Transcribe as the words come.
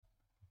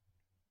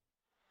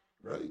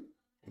right?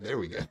 There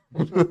we go.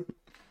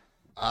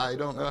 I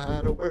don't know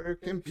how to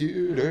work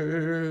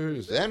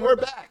computers. And we're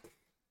back.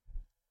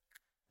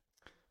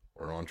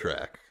 We're on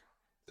track.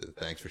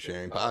 Thanks for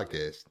sharing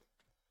podcast.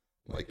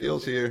 Mike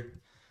Gill's here.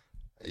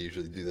 I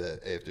usually do that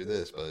after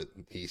this, but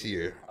he's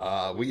here.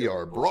 We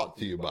are brought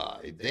to you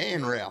by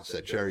Dan Rouse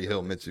at Cherry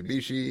Hill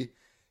Mitsubishi,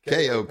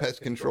 KO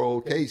Pest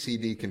Control,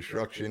 KCD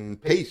Construction,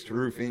 Paste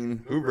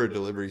Roofing, Hoover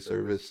Delivery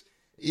Service,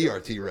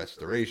 ERT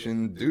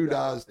Restoration,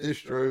 Doodah's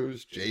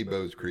Distros,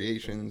 J-Bo's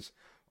Creations,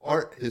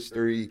 Art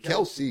History,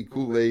 Kelsey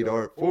Kool-Aid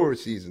Art, Four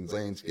Seasons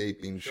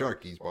Landscaping,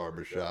 Sharky's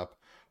Barbershop,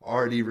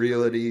 Artie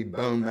Realty,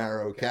 Bone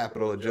Marrow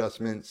Capital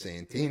Adjustment,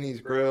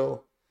 Santini's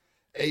Grill,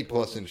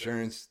 A-Plus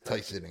Insurance,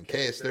 Tyson and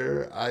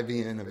Castor, IV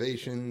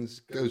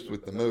Innovations, Ghost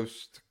with the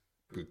Most,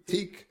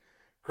 Boutique,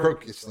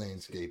 Crocus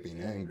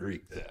Landscaping, and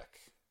Greek Tech.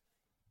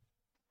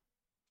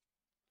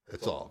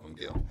 That's all of them,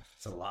 Gil.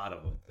 It's a lot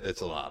of them.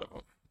 It's a lot of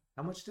them.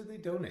 How much did they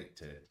donate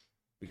to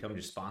become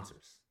your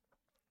sponsors?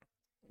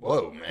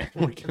 Whoa, man.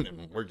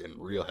 We're getting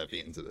real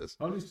heavy into this.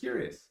 I'm just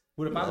curious.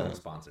 What if I want a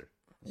sponsor?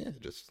 Yeah,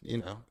 just,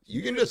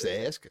 you can just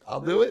ask.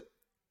 I'll do it.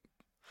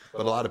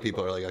 But a lot of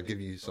people are like, I'll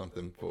give you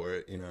something for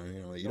it. You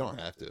don't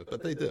have to.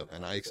 But they do,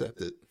 and I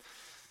accept it.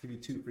 Give you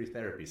 2 free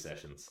therapy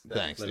sessions.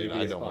 Thanks, dude.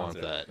 I don't want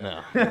that.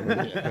 No.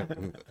 Yeah.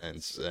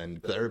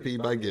 And therapy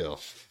by Gil.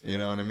 You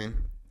know what I mean?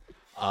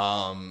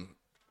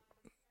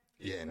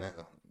 Yeah, no.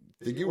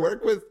 Did you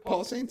work with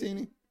Paul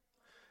Santini?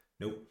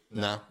 Nope.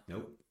 No?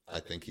 Nope. I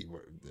think he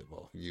worked.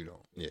 Well, you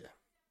don't. Yeah.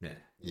 Yeah.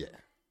 Yeah.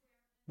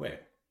 Where?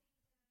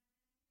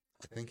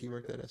 I think he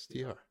worked at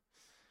STR.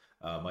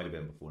 Might have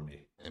been before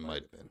me. It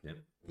might have been. Yep.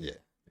 Yeah.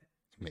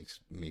 He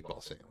makes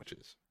meatball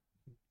sandwiches.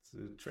 It's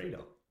a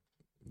trade-off.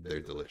 They're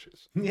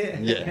delicious. Yeah.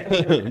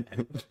 Yeah.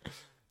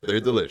 They're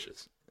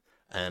delicious.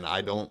 And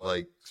I don't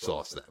like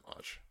sauce that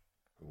much.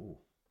 Ooh.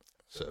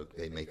 So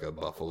they make a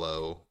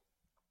buffalo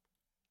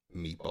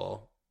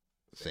meatball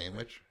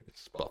sandwich.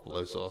 It's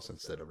buffalo sauce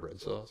instead of red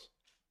sauce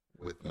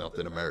with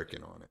melted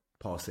American on it.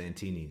 Paul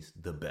Santini's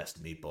the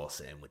best meatball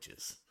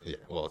sandwiches. Yeah,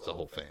 well, it's a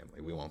whole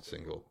family. We won't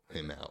single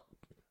him out.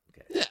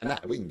 Okay. Yeah, nah,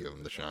 we can give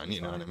him the shine.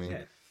 You know what I mean?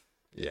 Yeah.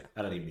 Yeah.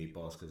 I don't eat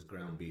meatballs because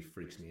ground beef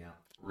freaks me out.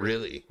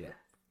 Really? Yeah.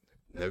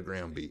 No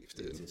ground beef,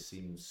 dude. It just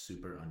seems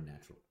super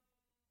unnatural.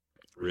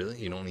 Really?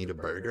 You don't eat a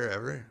burger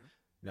ever?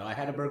 No, I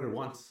had a burger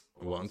once.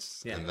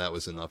 Once? Yeah. And that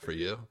was enough for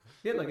you?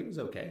 Yeah, like it was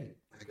okay.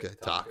 Okay.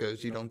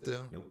 Tacos you don't do?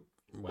 Nope.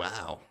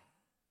 Wow.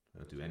 I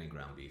don't do any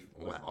ground beef.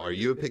 Wow. Are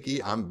you a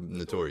picky? I'm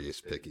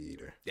notorious picky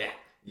eater. Yeah.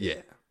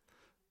 Yeah.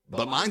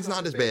 But mine's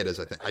not as bad as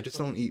I think. I just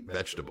don't eat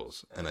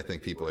vegetables. And I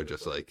think people are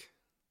just like,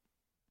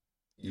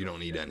 you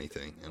don't eat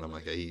anything. And I'm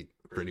like, I eat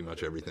pretty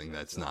much everything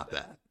that's not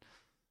that.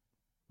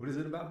 What is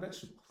it about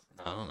vegetables?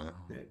 I don't know.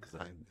 Yeah, 'cause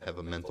I have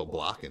a mental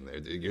block in there,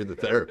 dude. You're the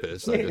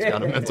therapist. I just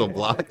got a mental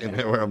block in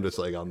there where I'm just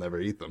like, I'll never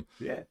eat them.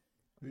 Yeah.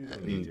 You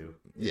don't need to.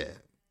 Yeah.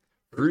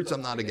 Fruits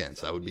I'm not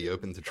against. I would be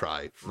open to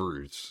try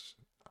fruits.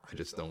 I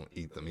just don't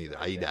eat them either.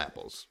 I eat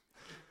apples.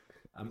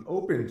 I'm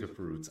open to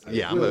fruits.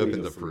 Yeah, I'm will open eat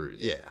a to fruit.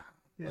 Yeah.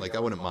 Like I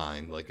wouldn't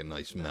mind like a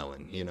nice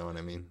melon. You know what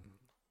I mean?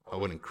 I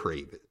wouldn't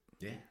crave it.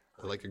 Yeah.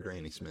 I like a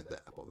Granny Smith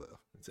apple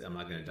though. I'm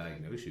not going to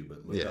diagnose you,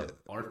 but look up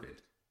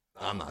ARFID.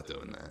 I'm not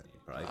doing that.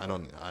 Probably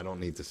I don't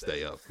need to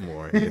stay up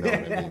more. You know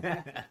what I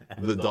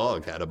mean? The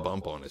dog had a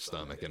bump on his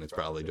stomach, and it's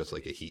probably just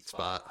like a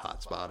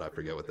hot spot. I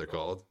forget what they're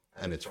called,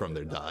 and it's from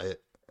their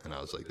diet. And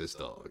I was like, this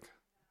dog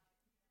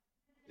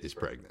is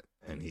pregnant,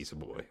 and he's a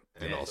boy,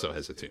 and also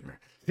has a tumor.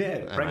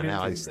 Yeah. And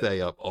now I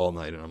stay up all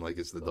night, and I'm like,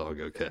 is the dog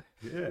okay?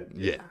 Yeah.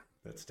 Yeah.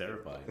 That's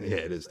terrifying. Yeah,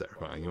 it is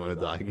terrifying. You want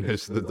to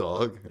diagnose the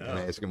dog and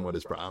ask him what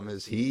his problem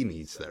is? He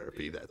needs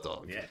therapy, that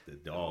dog. Yeah, the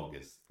dog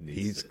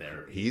needs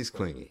therapy. He's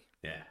clingy.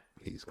 Yeah.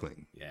 He's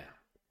clingy. Yeah.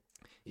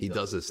 He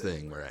does this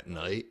thing where at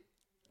night,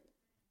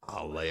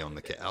 I'll lay on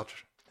the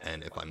couch,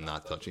 and if I'm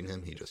not touching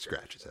him, he just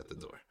scratches at the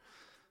door.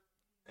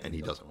 And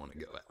he doesn't want to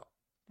go out.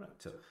 Right.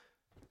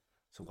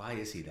 So why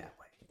is he that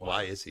way?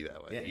 Why is he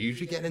that way? Yeah. You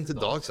should get into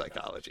dog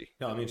psychology.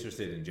 No, I'm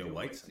interested in Joe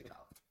White's psychology.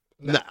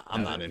 Nah,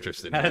 I'm not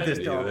interested How in did this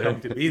that dog either.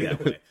 come to be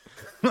that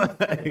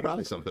way?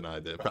 Probably something I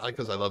did. Probably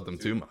because I loved him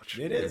too much.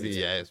 It is. If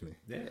he asked me.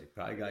 Yeah, it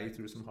probably got you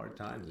through some hard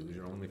times. It was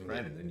your only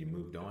friend, and then you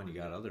moved on. You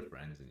got other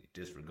friends, and you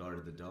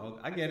disregarded the dog.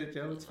 I get it,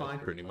 Joe. It's fine.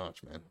 Pretty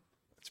much, man.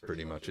 That's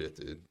pretty much it,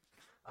 dude.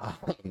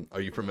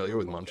 Are you familiar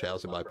with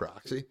Munchausen by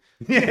proxy?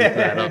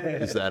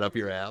 Is that up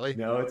your alley?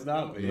 No, it's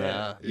not. But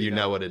Nah. You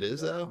know what it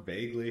is, though?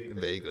 Vaguely.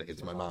 Vaguely.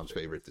 It's my mom's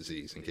favorite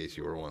disease, in case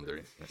you were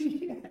wondering.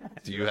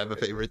 Do you have a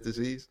favorite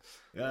disease?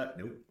 Nope.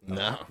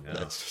 No. No.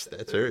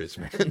 That's hers,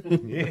 man.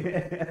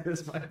 Yeah,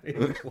 that's my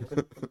favorite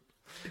one.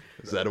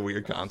 Is that a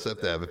weird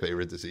concept to have a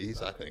favorite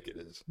disease? I think it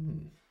is.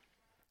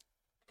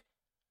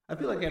 I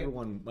feel like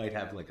everyone might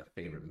have like a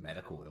favorite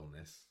medical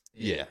illness.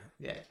 Yeah.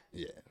 Yeah.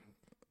 Yeah.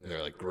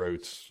 They're like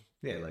groats.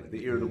 Yeah, like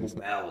the irritable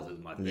bowels is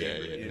my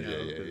favorite,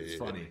 yeah, 'cause it's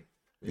funny.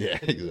 Yeah,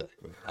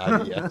 exactly.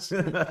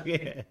 IBS.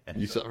 Yeah.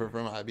 You suffer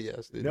from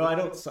IBS, dude? No, I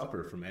don't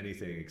suffer from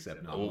anything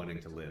except not wanting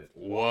to live.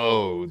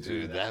 Whoa,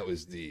 dude, that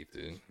was deep,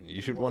 dude.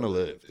 You should want to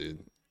live,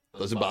 dude.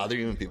 Does it bother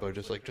you when people are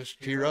just like, just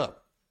cheer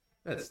up?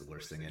 That's the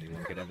worst thing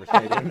anyone could ever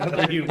say to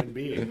another human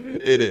being.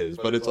 It is,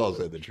 but it's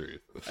also the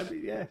truth. I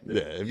mean, yeah.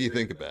 Yeah, if you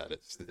think about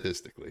it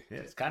statistically. Yeah,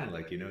 it's kind of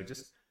like,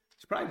 just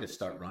probably just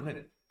start running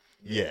it.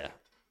 Yeah.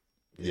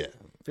 Yeah.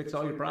 Fix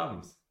all your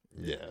problems.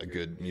 Yeah, a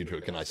good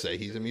mutual. Can I say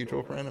he's a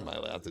mutual friend? Am I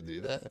allowed to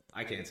do that?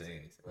 I can't say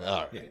anything.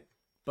 All right. Yeah.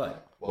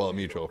 But Well, a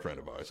mutual friend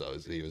of ours,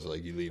 he was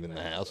like, "You leaving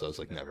the house?" I was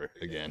like, "Never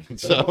again."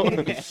 So,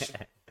 and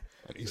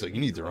he's like,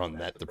 "You need to run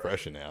that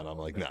depression out." I'm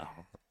like, "No."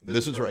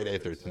 This was right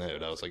after it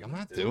snowed. I was like, "I'm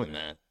not doing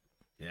that."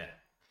 yeah.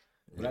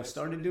 What I've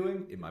started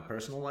doing in my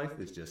personal life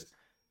is just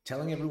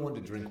telling everyone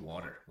to drink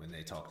water when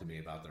they talk to me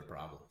about their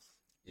problems.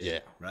 Yeah,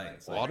 Right.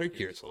 It's water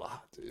cures a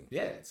lot, dude.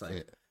 Yeah, it's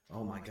like,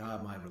 oh my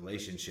God, my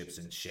relationship's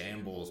in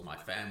shambles. My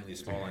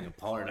family's falling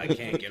apart. I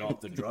can't get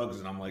off the drugs.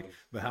 And I'm like,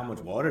 but how much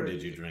water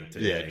did you drink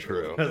today? Yeah,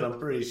 true. Because I'm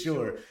pretty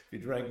sure if you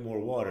drank more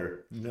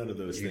water, none of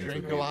those You things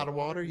drink would a be- lot of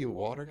water? You a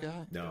water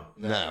guy? No.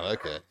 No,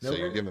 okay. So Nope.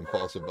 you're giving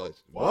false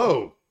advice.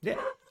 Whoa, Yeah.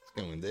 it's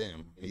going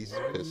down. He's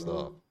pissed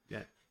off.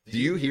 Yeah. Do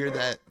you hear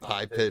that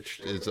high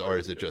pitched, or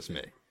is it just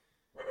me?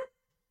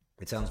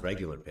 It sounds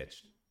regular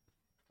pitched.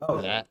 Oh,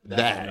 That, no,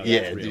 yeah.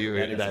 that's Do real. you?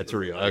 That is That's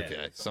real. Yeah.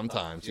 Okay.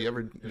 Sometimes you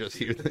ever just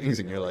hear things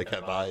and you're like,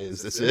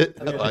 is this it?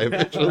 Have I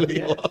officially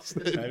Yeah. lost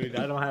it? I mean,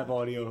 I don't have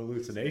audio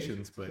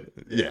hallucinations, but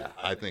Yeah,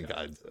 I think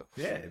I do.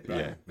 yeah, it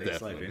probably Yeah,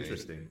 makes life definitely.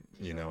 interesting.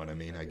 You know what I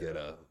mean? I get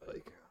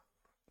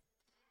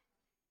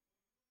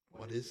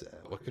what is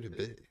that? What could it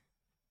be?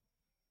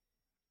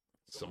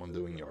 Someone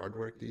doing yard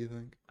work, do you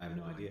think? I have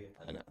no idea.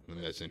 I know. The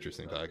most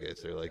interesting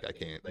podcasts, they're like,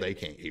 they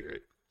can't hear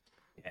it.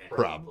 Yeah.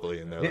 Probably.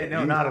 And they're Yeah, like,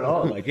 no, not at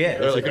all. Like, yeah,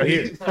 They're it's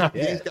like, weird.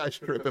 these guys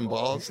tripping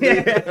balls?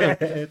 Yeah,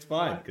 it's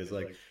fine because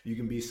like you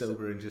can be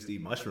sober and just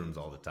eat mushrooms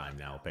all the time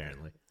now.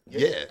 Apparently,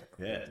 Yeah.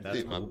 yeah, that's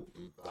Dude, cool.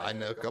 I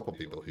know a couple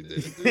people who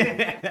did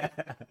it.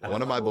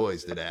 One of my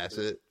boys did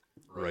acid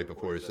right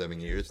before his 7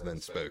 years, and then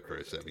spoke for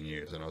his 7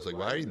 years. And I was like,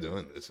 "Why are you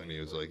doing this?" And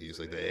he was like,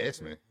 "They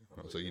asked me."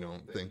 I was like, "You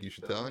don't think you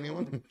should tell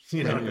anyone?"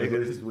 You don't think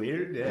this is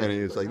weird? Yeah, And he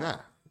was like, "Nah,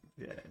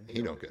 yeah,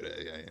 he don't go to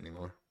AA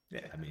anymore."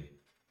 yeah. I mean,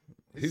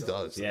 Who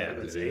does? Yeah,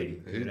 though, it's dude?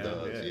 aid, Who you know,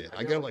 does? yeah. Yeah,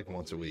 I go like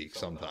once a week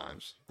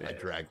sometimes. I Yeah.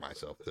 drag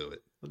myself to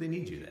it. well, they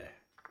need you there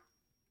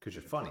because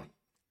you're funny.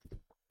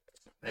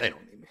 They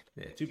don't need me.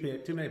 Yeah,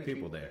 too many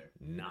people there.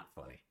 Not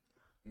funny.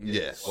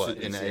 Yeah, what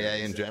in Super AA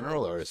in serious.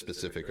 general or a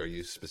specific? Are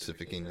you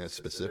specificing a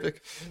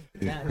specific?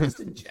 Nah, just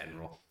in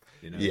general.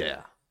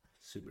 Yeah.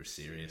 Super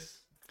serious.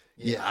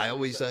 Yeah, I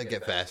always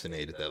get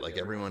fascinated that like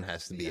everyone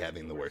has to be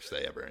having the worst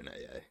day ever in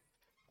AA.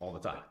 All the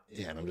time.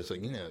 Yeah, and I'm just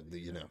like,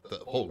 the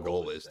whole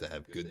goal is to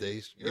have good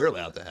days. You're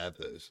allowed to have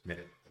those, Yeah.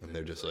 and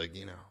they're just like,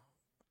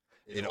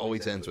 it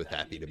always ends with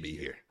happy to be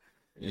here.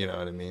 You know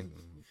what I mean?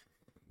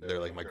 They're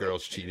like, my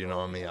girl's cheating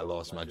on me. I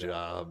lost my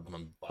job.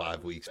 I'm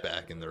 5 weeks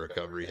back in the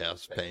recovery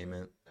house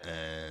payment,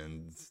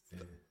 and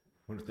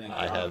Want to thank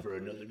I God have- for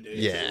another day.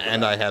 yeah,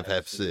 and I have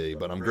Hep C,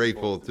 but I'm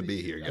grateful to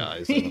be here,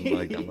 guys. And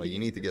I'm like, you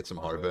need to get some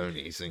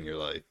Harbonies in your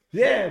life.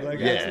 Yeah, like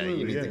Yeah, absolutely,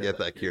 you need yeah. to get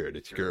that cured.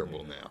 It's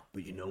curable now.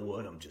 But you know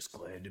what? I'm just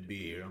glad to be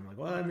here. I'm like,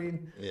 well, I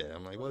mean, Yeah,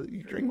 I'm like, well,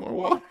 you drink more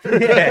water.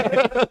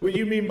 yeah. What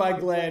you mean by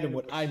glad and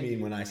what I mean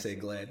when I say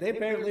glad, they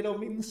apparently don't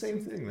mean the same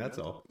thing. That's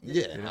all.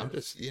 Yeah, I'm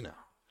just,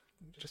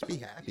 just be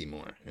happy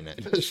more and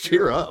just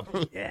cheer up.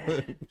 Yeah.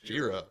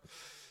 Cheer up.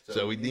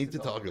 So we need to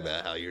talk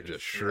about how you're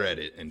just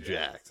shredded and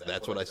jacked.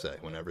 That's what I say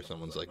whenever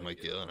someone's like Mike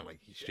Gill, and I'm like,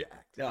 he's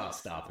jacked. Oh,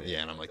 stop it.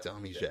 Yeah, and I'm like, tell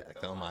him he's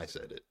jacked. Tell him I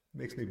said it.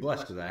 Makes me blush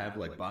because I have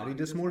like body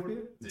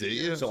dysmorphia. Do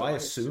you? So I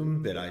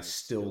assume that I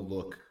still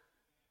look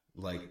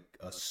like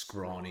a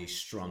scrawny,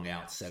 strung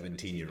out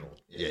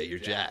 17-year-old. Yeah, you're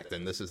jacked,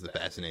 and this is the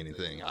fascinating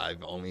thing.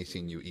 I've only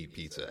seen you eat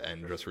pizza,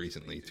 and just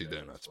recently 2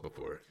 donuts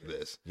before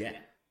this. Yeah.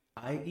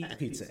 I eat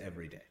pizza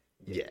every day.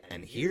 Yeah,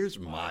 and here's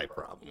my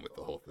problem with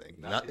the whole thing.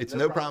 It's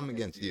no problem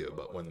against you,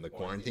 but when the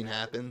quarantine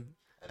happened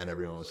and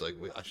everyone was like,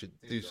 I should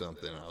do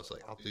something, and I was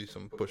like, I'll do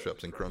some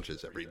push-ups and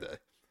crunches every day.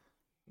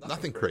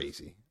 Nothing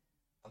crazy.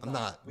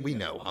 We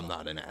know I'm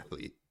not an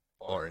athlete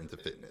or into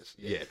fitness.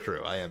 Yeah,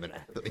 true, I am an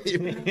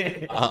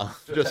athlete.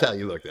 Just how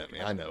you looked at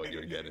me, I know what you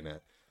were getting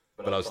at.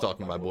 But I was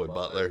talking to my boy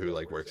Butler, who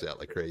like works out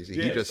like crazy.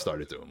 He Yeah. just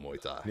started doing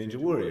Muay Thai. Ninja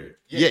Warrior.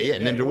 Yeah,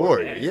 Ninja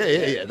Warrior.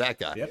 Yeah, that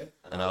guy. Yep.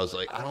 And I was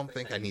like, I don't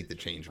think I need to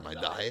change my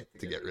diet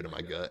to get rid of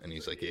my gut. And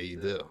he's like, yeah, you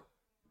do.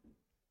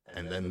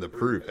 And then the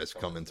proof has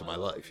come into my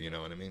life. You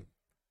know what I mean?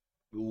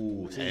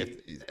 Ooh, see,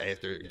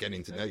 After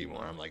getting to know you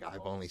more, I'm like,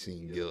 I've only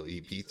seen Gil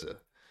eat pizza,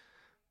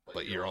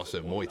 but you're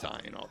also Muay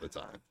Thai-ing all the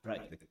time.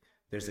 right.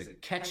 There's a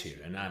catch here,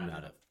 and I'm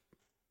not a,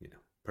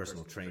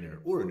 personal trainer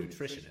or a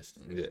nutritionist.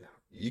 Yeah,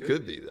 you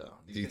could be though.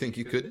 Do you think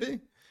you could be?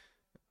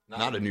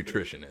 Not a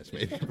nutritionist,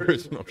 maybe a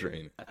personal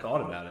trainer. I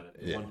thought about it.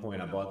 At Yeah. one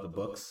point, I bought the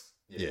books.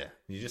 Yeah,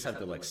 You just have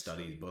to like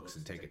study books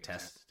and take a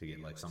test to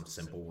get like some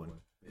simple one.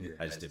 Yeah.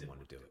 I just didn't want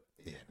to do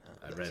it. yeah. no,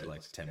 I that read makes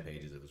like sense. 10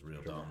 pages. It was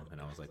real dumb, and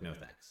I was like, no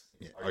thanks.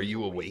 Yeah. Are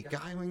you a weight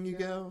guy when you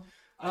go?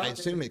 I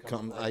assume it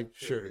comes. I'm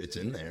sure it's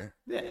in there.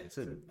 Yeah, it's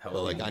a But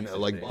like I know,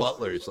 like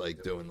Butler's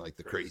like doing like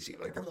the crazy,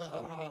 like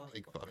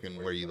fucking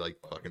where you like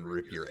fucking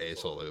rip your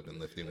asshole open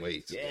lifting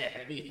weights. Yeah,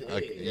 heavy.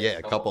 Yeah,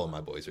 a couple of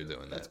my boys are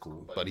doing that. That's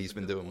cool. But he's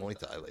been doing Muay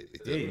Thai lately.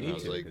 Too. Yeah, you And need I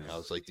was to,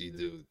 like, 'cause- do you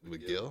do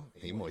with Gil?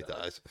 He Muay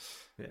Thais.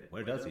 Yeah,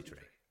 where does he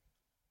train?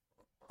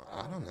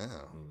 I don't know.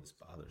 This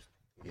bothers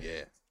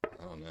Yeah,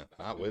 I don't know.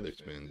 Not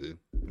Witherspoon, dude.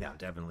 me. No,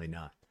 definitely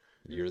not.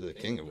 You're the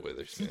king of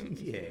Witherspoon.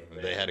 Yeah.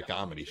 They had a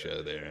comedy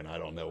show there, and I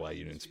don't know why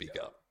you didn't speak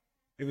up.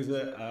 It was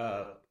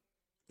a.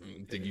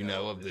 Did you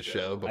know of the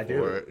show I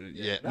before? do.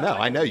 Yeah. No,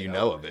 I know you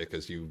know of it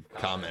because you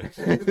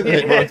commented.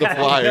 It was a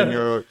flyer in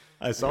your.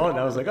 I saw it and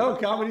I was like, oh,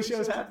 comedy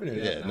show's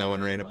happening. Yeah, no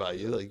one ran it by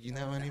you. Like, you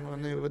know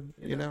anyone who would,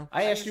 you know?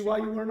 I asked you why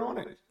you weren't on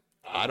it.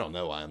 I don't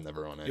know why I'm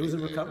never on it. It was a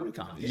recovery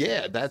comedy.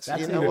 Yeah, that's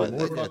you know even what?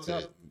 more That's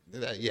fucked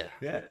it. Yeah,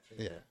 Yeah.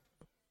 yeah.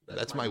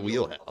 That's my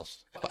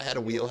wheelhouse. If I had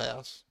a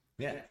wheelhouse,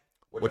 Yeah.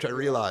 which I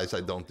realize I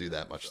don't do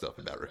that much stuff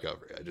about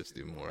recovery. I just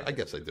do more. I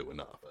guess I do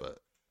enough,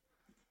 but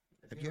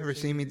have you ever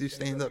seen me do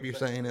stand up? You're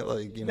saying it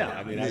like, you know. No,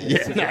 I mean,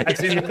 yeah, I've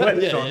seen the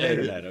clips Yeah, on the yeah,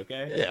 internet,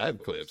 okay? Yeah, I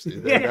have clips,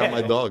 dude. They're about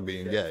my dog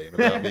being gay and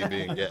about me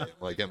being gay.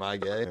 Like, am I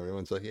gay?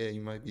 Everyone's like, yeah,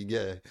 you might be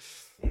gay.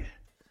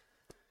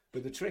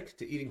 But the trick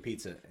to eating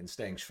pizza and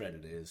staying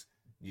shredded is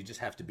you just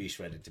have to be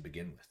shredded to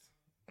begin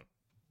with.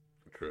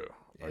 True.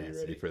 Are Yeah, you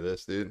ready see. for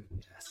this, dude?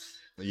 Yes.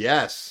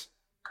 Yes.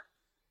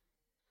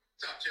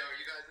 What's up, Joe?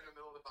 You guys in the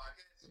middle of the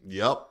podcast?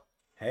 Yep.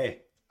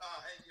 Hey.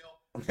 Hey,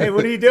 yo. Hey,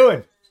 what are you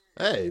doing?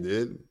 Hey,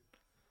 dude.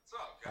 What's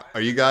up, guys?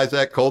 Are you guys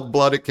at Cold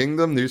Blooded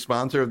Kingdom, new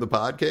sponsor of the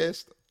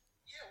podcast?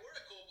 Yeah, we're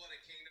at Cold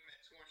Blooded Kingdom at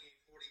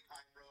 2840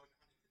 Pine Road,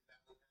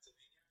 Huntington,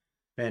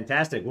 Pennsylvania.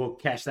 Fantastic. We'll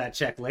cash that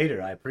check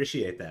later. I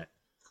appreciate that.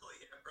 Oh,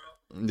 yeah,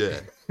 bro. Yeah.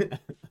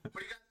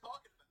 What are you guys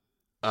talking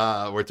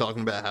about? We're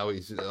talking about how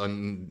he's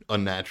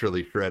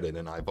unnaturally shredded,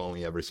 and I've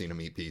only ever seen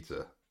him eat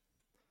pizza.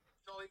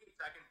 Totally,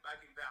 I can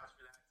vouch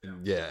for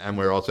that. Too. Yeah, and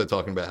we're also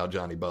talking about how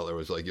Johnny Butler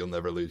was like, "You'll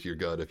never lose your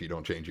gut if you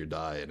don't change your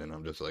diet," and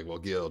I'm just like, "Well,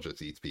 Gil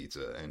just eats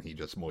pizza, and he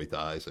just Muay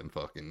Thais and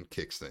fucking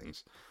kicks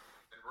things."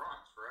 Been wrong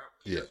forever.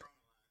 Yeah.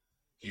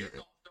 He's also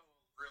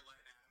a real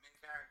anime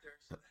character,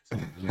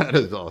 so That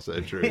is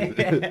also true.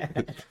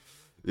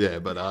 Yeah,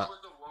 but if I was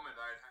a woman,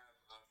 I'd have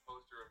a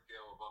poster of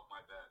Gil above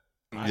my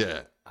bed.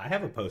 yeah, I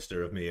have a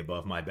poster of me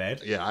above my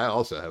bed. yeah. I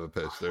also have a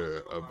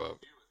poster above.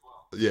 You as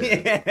well.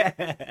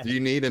 Yeah. Do you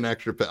need an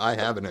extra? I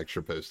have an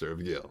extra poster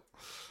of Gil.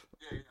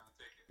 Yeah, I'll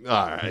take it.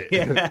 All right.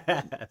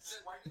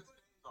 Yes. Why does it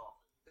off?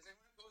 Does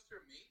anyone have a poster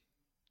of me?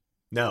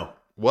 No.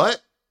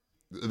 What?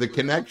 The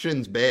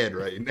connection's bad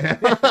right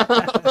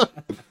now.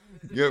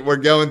 We're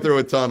going through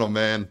a tunnel,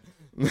 man.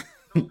 Talk about that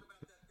thing you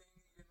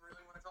didn't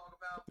really want to talk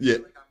about? Yeah.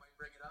 Like I might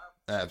bring it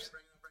up. Abs-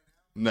 Bring it up right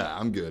now? Nah,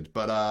 I'm good.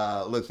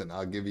 But listen,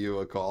 I'll give you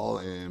a call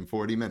in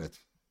 40 minutes.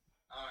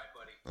 All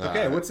right, buddy.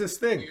 Okay, what's this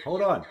thing?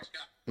 Hold on.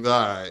 All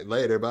right,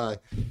 later, bye.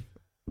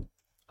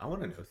 I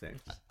want to know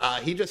things.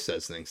 He just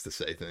says things to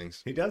say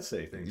things. He does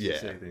say things. Yeah. To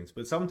say things,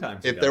 but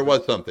sometimes If there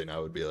was something, I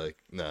would be like,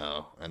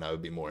 no, and I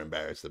would be more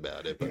embarrassed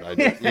about it. But I,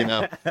 just, you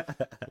know,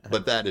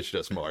 but that is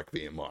just Mark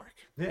being Mark.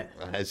 Yeah,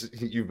 As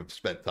you've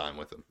spent time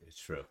with him. it's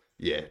true.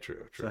 Yeah,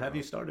 true. So have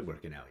you started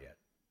working out yet?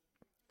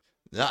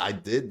 No, I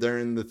did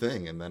during the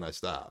thing, and then I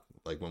stopped.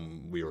 Like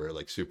when we were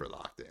like super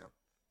locked down,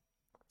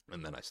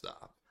 and then I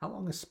stopped. How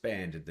long a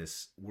span did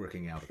this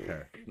working out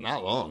occur?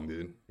 Not long,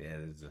 dude. Yeah,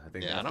 I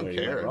think Yeah, I that's don't where you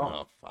care went wrong.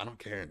 enough. I don't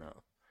care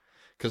enough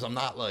because I'm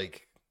not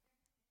like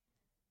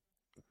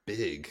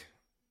big.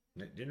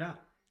 You're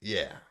not.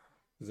 Yeah,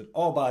 Because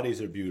all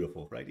bodies are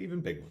beautiful, right?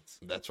 Even big ones.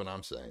 that's what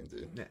I'm saying,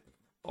 dude. Yeah.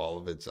 All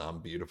of it's I'm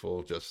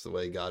beautiful just the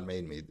way God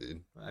made me,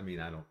 dude. I mean,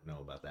 I don't know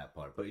about that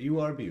part, but you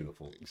are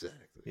beautiful. Exactly.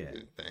 Yeah.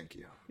 Dude. Thank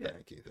you. Yeah.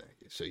 Thank you. Thank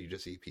you. So you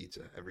just eat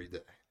pizza every day?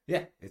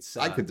 Yeah, it's.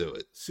 I could do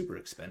it. Super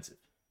expensive.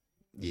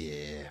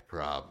 Yeah,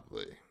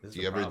 probably. This is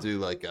Do you the ever problem. do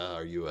like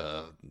are you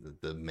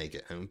the make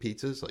at home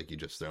pizzas like you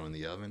just throw in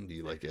the oven? Do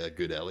you like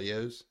good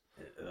Elios?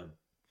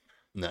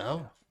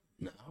 No.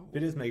 No. If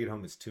it is make it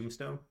home, it's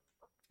Tombstone.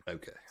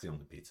 Okay. It's the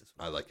only pizzas.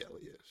 I like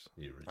Elios.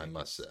 You're I ridiculous.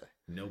 must say.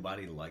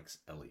 Nobody likes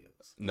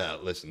Elio's. No,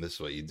 listen, this is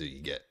what you do.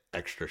 You get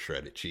extra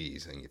shredded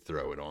cheese and you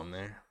throw it on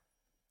there.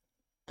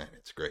 And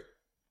it's great.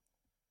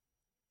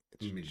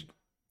 I mean,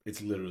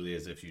 it's literally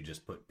as if you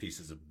just put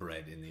pieces of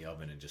bread in the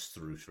oven and just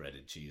threw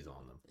shredded cheese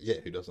on them. Yeah,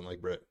 who doesn't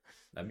like bread?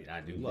 I mean,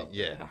 I do love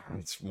bread. Yeah,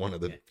 it's one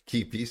of the Yeah.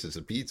 key pieces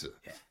of pizza.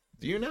 Yeah.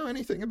 Do you know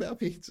anything about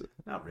pizza?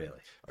 Not really.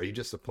 Are you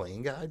just a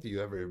plain guy? Do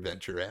you ever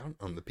venture out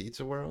on the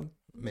pizza world?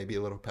 Maybe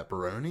a little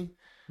pepperoni?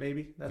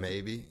 Maybe. That's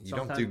Maybe. You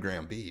don't do sometime-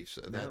 ground beef,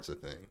 so that's the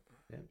thing.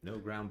 Yeah, no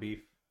ground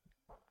beef.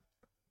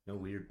 No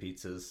weird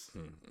pizzas.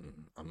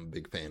 Mm-mm. I'm a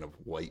big fan of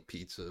white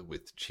pizza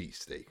with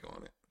cheesesteak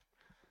on it.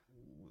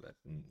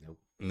 Ooh, nope.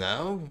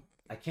 No?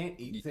 I can't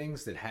eat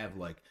things that have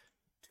like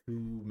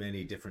too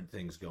many different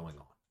things going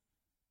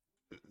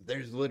on.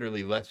 There's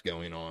literally less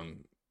going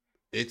on.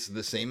 It's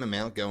the same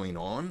amount going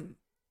on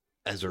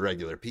as a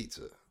regular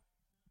pizza.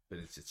 But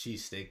it's a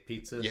cheesesteak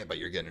pizza. Yeah, but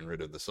you're getting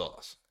rid of the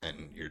sauce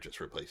and you're just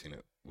replacing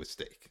it with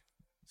steak.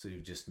 So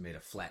you just made a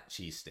flat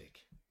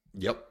cheesesteak.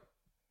 Yep.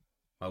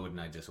 Why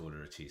wouldn't I just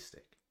order a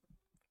cheesesteak?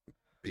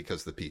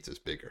 Because the pizza's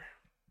bigger.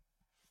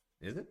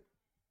 Is it?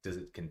 Does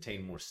it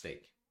contain more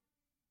steak?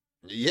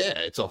 Yeah,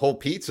 it's a whole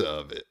pizza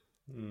of it.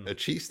 Hmm. A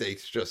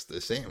cheesesteak's just a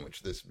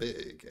sandwich this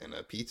big, and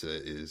a pizza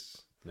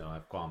is... No, I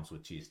have qualms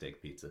with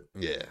cheesesteak pizza.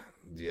 Yeah.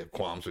 Do you have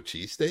qualms with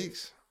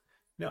cheesesteaks?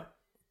 No,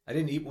 I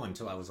didn't eat one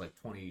until I was like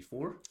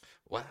 24.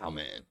 Wow,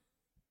 man.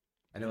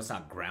 I know it's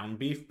not ground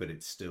beef, but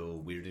it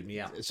still weirded me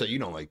out. So you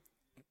don't like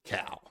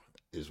cow,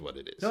 is what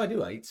it is. No, I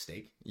do. I eat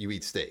steak. You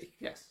eat steak.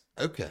 Yes.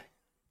 Okay.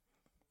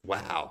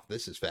 Wow,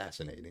 this is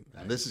fascinating.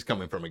 And this is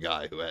coming from a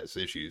guy who has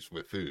issues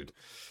with food.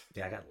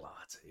 Yeah, I got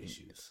lots of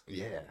issues.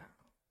 Yeah.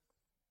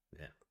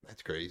 Yeah.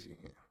 That's crazy.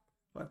 Yeah.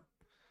 But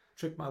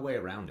trick my way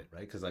around it,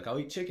 right? Because like I'll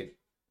eat chicken,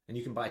 and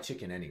you can buy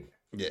chicken anywhere.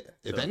 Yeah.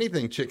 If So-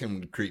 anything, chicken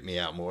would creep me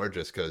out more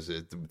just because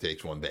it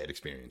takes one bad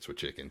experience with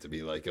chicken to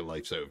be like,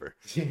 life's over.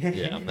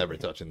 Yeah, I'm never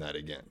touching that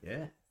again.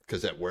 Yeah.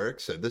 Because at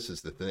work, so this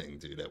is the thing,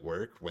 dude. At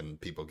work, when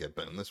people get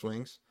boneless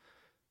wings,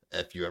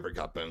 if you ever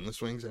got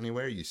boneless wings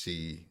anywhere, you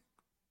see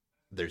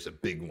there's a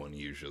big one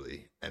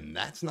usually, and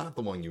that's not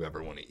the one you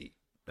ever want to eat.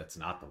 That's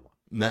not the one.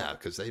 No,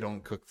 because they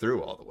don't cook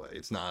through all the way.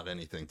 It's not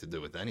anything to do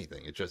with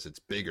anything. It's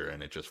bigger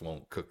and it just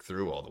won't cook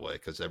through all the way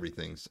because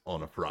everything's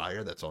on a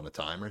fryer that's on a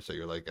timer. So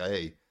you're like,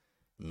 hey,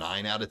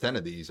 9 out of 10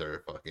 of these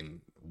are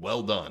fucking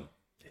well done.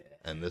 Yeah.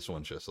 And this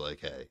one's just like,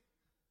 hey,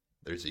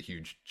 there's a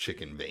huge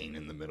chicken vein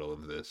in the middle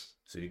of this.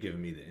 So you're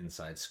giving me the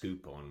inside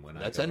scoop on when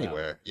That's I go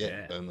anywhere. out.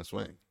 Yeah, boneless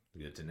wing.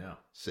 Good to know.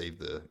 Save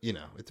the,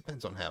 it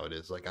depends on how it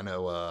is. Like I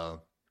know,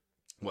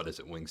 what is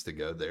it, Wings to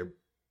Go? Their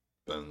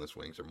boneless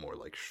wings are more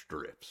like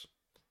strips.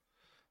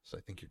 So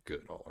I think you're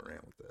good all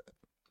around with that.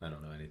 I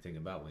don't know anything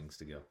about wings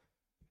to go.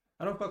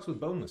 I don't fucks with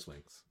boneless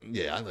wings.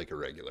 Yeah, I like a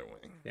regular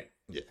wing. Yeah.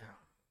 Yeah.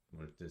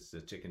 Or it's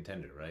a chicken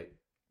tender, right?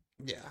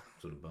 Yeah.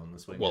 That's what a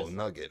boneless wing Well, is.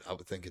 nugget. I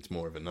would think it's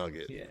more of a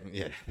nugget. Yeah.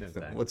 Yeah.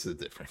 Okay. What's the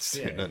difference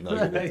Yeah. between a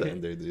nugget and a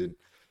tender, dude?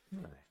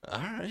 Right. All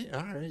right.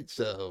 All right.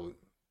 So,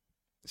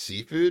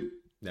 seafood?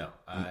 No,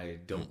 I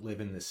don't live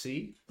in the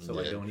sea, so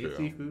I Yeah, don't eat true.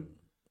 seafood.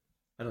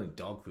 I don't eat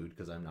dog food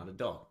because I'm not a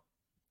dog.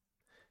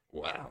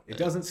 Wow. It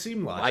doesn't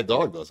seem like My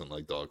dog doesn't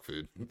like dog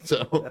food.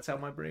 So, That's how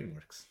my brain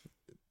works.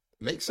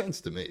 makes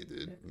sense to me,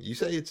 dude. You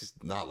say it's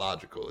not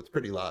logical. It's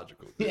pretty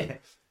logical. Dude. Yeah.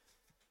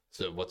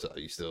 So, what's up?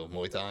 You still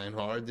Muay Thai and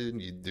hard,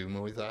 dude? You do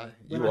Muay Thai?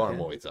 When You I are can.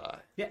 Muay Thai.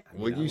 Yeah. I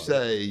mean, Would I you love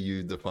say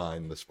you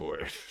define the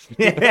sport?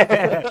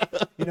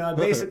 it. I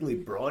basically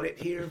brought it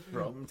here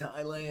from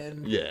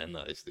Thailand. Yeah,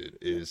 nice, dude.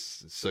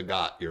 Is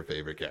Sagat your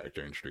favorite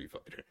character in Street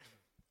Fighter?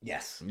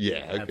 Yes.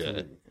 Yeah, okay.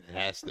 Absolutely.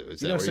 Has to.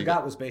 Is You that know, where you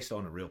Sagat was based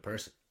on a real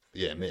person.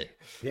 Yeah, me.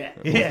 Yeah.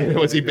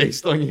 Was he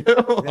based on you?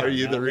 Are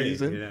you not the me,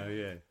 reason?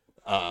 yeah.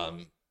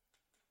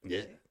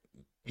 Yeah.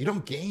 You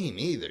don't game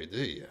either, do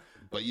you?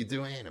 But you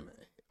do anime.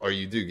 Or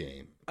you do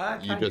game. I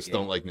You kinda just game.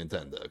 don't like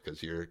Nintendo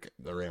because you're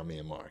around me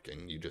and Mark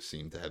and you just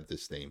seem to have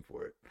disdain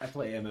for it. I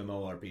play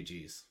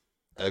MMORPGs.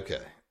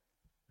 Okay.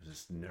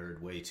 Just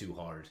nerd way too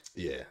hard.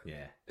 Yeah.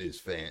 Yeah. Is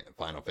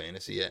Final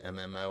Fantasy a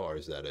MMO or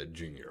is that a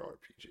junior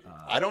RPG? Uh,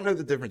 I don't know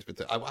the difference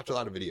between. I watch a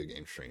lot of video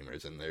game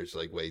streamers and there's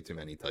like way too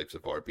many types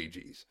of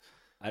RPGs.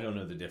 I don't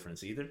know the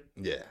difference either.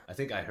 Yeah. I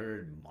think I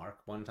heard Mark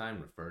one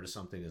time refer to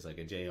something as like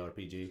a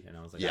JRPG, and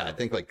I was like, Yeah, I don't-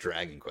 think like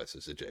Dragon Quest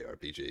is a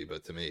JRPG,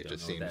 but to me it Don't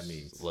just know what that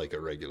seems means. like a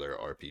regular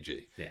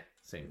RPG. yeah,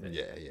 same thing.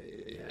 Yeah.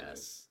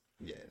 Yes.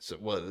 Yeah. So,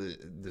 well,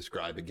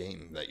 describe a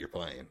game that you're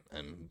playing,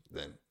 and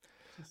then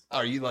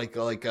are you like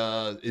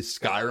is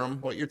Skyrim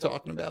what you're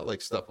talking about?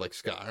 Like stuff like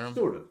Skyrim?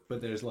 Sort of, but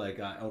there's like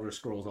Elder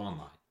Scrolls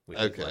Online, which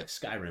Okay. is like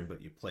Skyrim,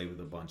 but you play with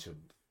a bunch of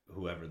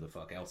whoever the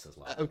fuck else is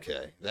like.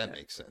 Okay, that Yeah.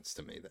 makes sense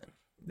to me then.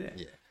 Yeah.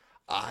 Yeah,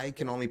 I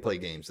can only play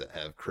games that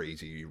have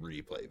crazy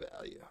replay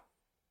value.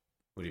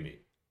 What do you mean?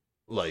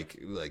 Like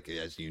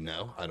as you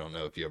know, I don't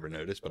know if you ever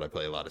noticed, but I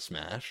play a lot of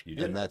Smash, You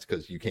do? and that's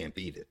because you can't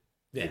beat it.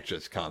 Yeah. It's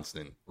just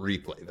constant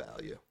replay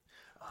value.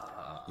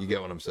 You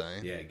get what I'm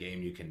saying? Yeah, a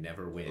game you can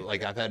never win.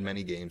 Like I've had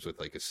many games with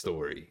like a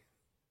story,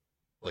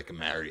 like a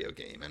Mario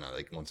game, and I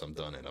like once I'm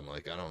done it, I'm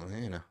like, I don't,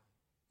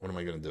 what am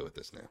I gonna do with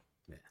this now?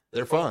 Yeah.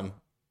 They're fun,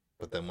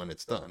 but then when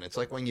it's done, it's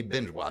like when you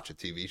binge watch a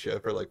TV show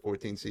for like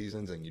 14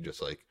 seasons and you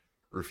just like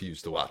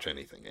refuse to watch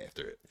anything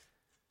after it.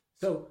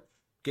 So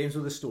games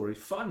with a story,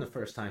 fun the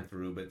first time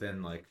through, but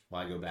then like,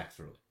 why go back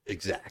through it?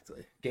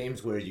 Exactly.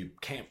 Games where you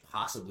can't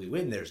possibly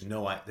win. There's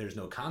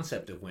no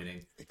concept of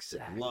winning.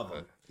 Exactly. Love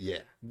 'em. Yeah.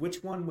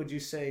 Which one would you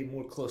say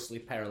more closely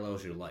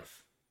parallels your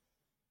life?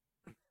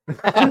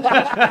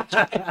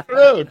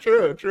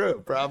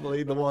 True.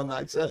 Probably the one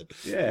I said.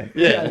 Yeah.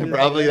 Yeah,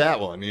 probably that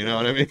one. You know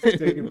what I mean?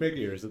 Taking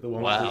picture. Is it the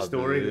one with Wow, the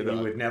story dude, that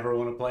you would never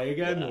want to play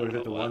again, or is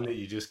it the Wow. one that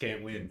you just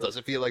can't win? Does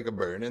it feel like a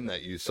burden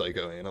that you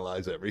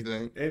psychoanalyze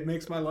everything? It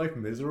makes my life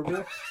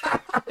miserable.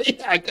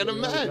 Yeah, I can It really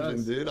imagine,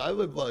 does. dude. I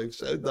live life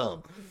so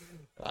dumb.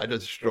 I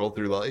just stroll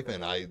through life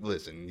and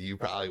listen, you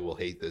probably will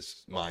hate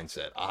this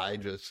mindset. I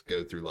just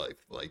go through life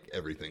like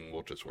everything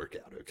will just work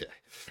out okay.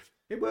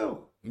 It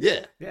will.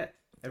 Yeah. Yeah.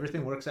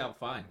 Everything works out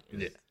fine. 'Cause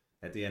Yeah.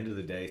 At the end of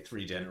the day,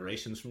 3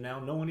 generations from now,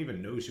 no one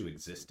even knows you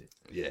existed.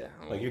 Yeah.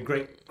 Like your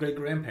great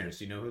grandparents,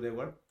 do you know who they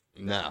were?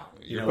 No,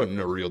 you're know- putting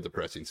a real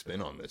depressing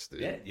spin on this,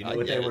 dude. Yeah, you know I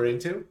what they get were it.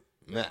 into?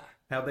 Nah,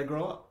 How'd they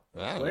grow up?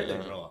 I don't Where'd they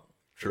know. grow up?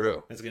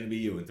 True. That's gonna be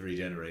you in 3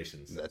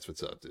 generations. That's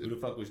what's up, Who the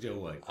dude. fuck was Joe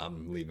White?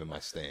 I'm leaving my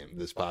stamp.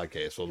 This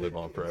podcast will live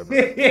on forever.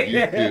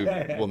 Yeah.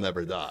 YouTube will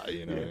never die.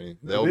 You know what I mean?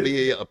 There'll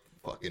be a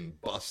fucking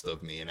bust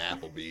of me in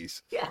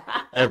Applebee's.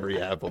 Every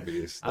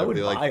Applebee's. I would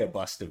They'll be buy like, a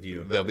bust of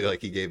you. they'll be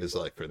like, he gave his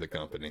life for the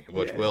company,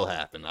 which Yeah. will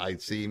happen. I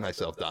see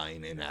myself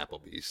dying in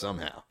Applebee's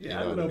somehow. Yeah, You I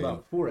don't what know mean?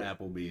 about for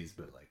Applebee's,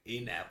 but like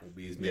in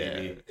Applebee's, Yeah,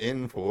 maybe.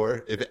 in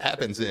for. If it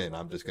happens in,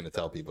 I'm just going to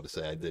tell people to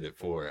say I did it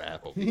for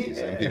Applebee's.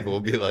 Yeah. And people will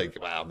be like,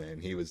 wow,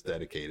 man, he was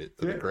dedicated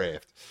to the Yeah.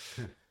 craft.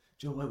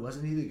 Joe White,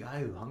 wasn't he the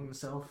guy who hung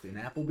himself in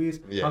Applebee's?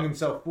 Yeah. Hung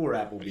himself for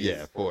Applebee's.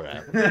 Yeah, for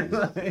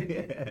Applebee's.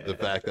 Yeah. The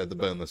fact that the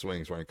boneless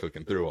wings weren't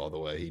cooking through all the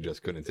way, he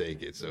just couldn't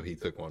take it. So he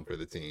took one for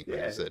the team.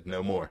 Yeah. He said,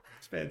 no more.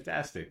 It's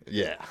fantastic.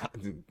 Yeah.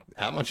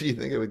 How much do you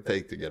think it would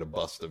take to get a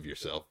bust of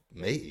yourself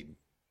made?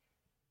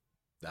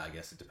 I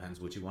guess it depends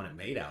what you want it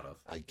made out of.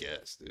 I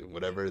guess, dude.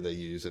 Whatever they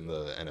use in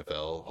the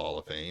NFL Hall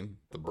of Fame,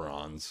 the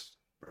bronze.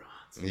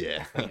 Bronze.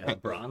 Yeah. Yeah,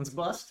 bronze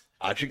bust?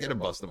 I should get a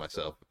bust of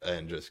myself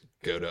and just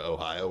go to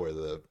Ohio where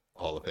the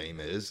Hall of Fame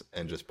is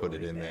and just put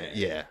it in there.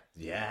 Yeah.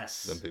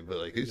 Yes. Then people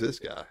are like, who's this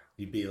guy?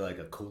 You'd be like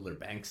a cooler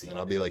Banksy. And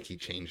I'll be like, he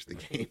changed the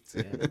game.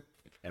 Yeah.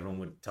 Everyone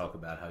would talk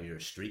about how you're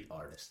a street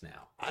artist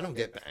now. I don't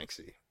get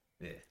Banksy.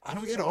 Yeah. I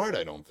don't get art,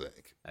 I don't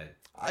think. I,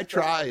 I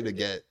try to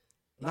get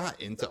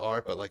not into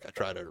art, but like I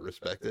try to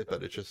respect it,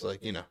 but it's just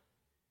like,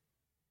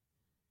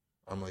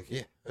 I'm like,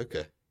 yeah,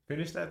 okay.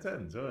 finish that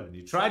sentence. Go ahead.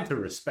 You tried to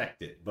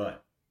respect it,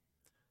 but.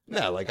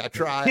 No, like I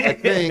try, I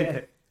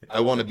think I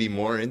want to be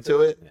more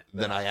into it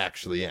than I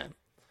actually am.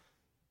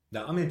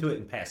 No, I'm into it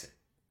in passing.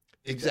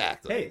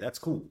 Exactly. Hey, that's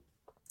cool.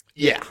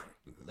 Yeah.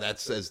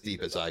 That's as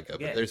deep as I go.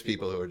 Yeah. But there's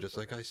people who are just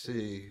like, I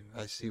see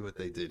what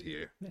they did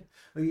here. Yeah.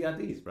 Well, you got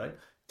these, right?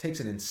 Takes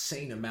an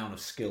insane amount of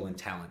skill and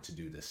talent to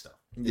do this stuff.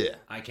 Yeah.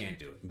 I can't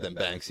do it. Then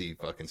Banksy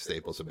fucking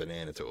staples a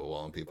banana to a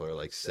wall and people are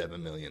like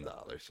 $7 million.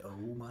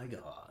 Oh my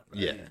god.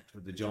 Right? Yeah.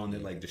 With the John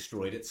that like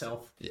destroyed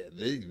itself. Yeah,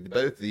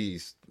 both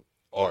these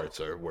arts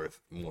are worth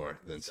more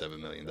than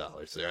 $7 million.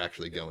 They're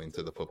actually going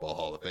to the Football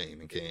Hall of Fame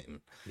in Canton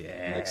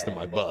Yeah. next to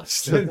my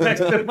bust. Next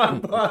to my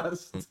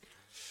bust.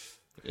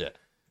 Yeah.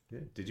 Yeah.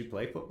 Did you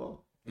play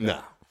football?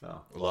 No.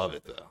 Oh, Love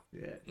it though.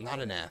 yeah. Not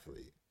an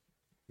athlete.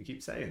 You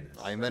keep saying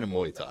this. I invented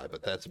Muay Thai,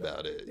 but that's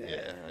about it.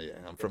 Yeah. Yeah.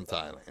 I'm from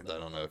Thailand. I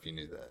don't know if you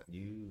knew that.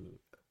 You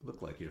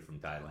look like you're from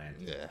Thailand.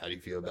 Yeah. How do you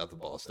feel about the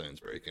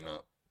Ballstones breaking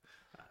up?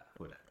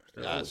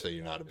 Whatever. So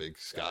you're not a big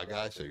ska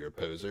guy, so you're a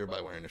poser by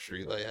wearing a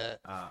streetlight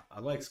hat? I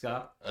like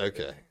Scott.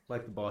 Okay.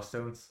 Like the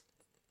Bosstones.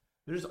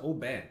 There's old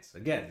bands.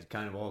 Again, it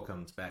kind of all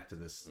comes back to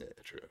this. Yeah,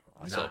 true.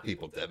 I saw Not-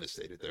 people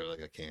devastated. They were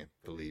like, I can't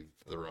believe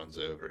the run's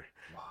over.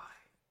 Why?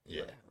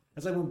 Yeah.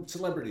 It's like when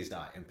celebrities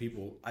die and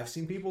I've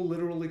seen people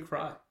literally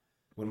cry.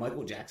 When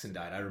Michael Jackson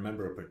died, I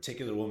remember a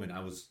particular woman. I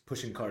was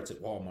pushing carts at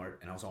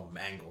Walmart and I was all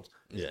mangled,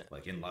 Yeah.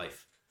 like in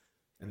life.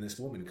 And this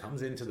woman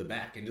comes into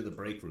the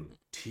break room,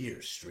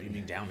 tears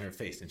streaming down her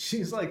face. And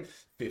she's like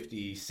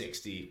 50,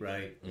 60,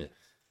 right? Yeah.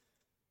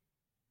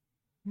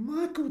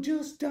 Michael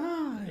just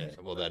died.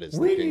 Yeah. Well, that is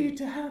We the king. need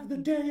to have the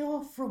day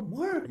off from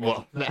work.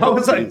 Well, I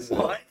was like, is-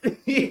 what?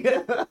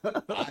 Yeah.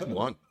 I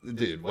want,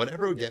 dude,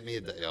 whatever would get me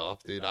a day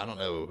off, dude. I don't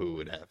know who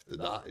would have to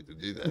die to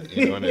do that.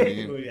 You know what I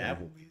mean? Well, yeah,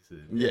 Applebee's.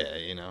 Yeah,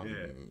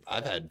 Yeah.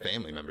 I've had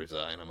family members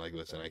die, and I'm like,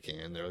 listen, I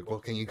can. They're like, well,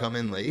 can you come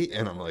in late?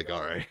 And I'm like,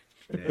 all right.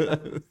 Yeah.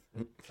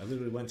 I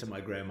literally went to my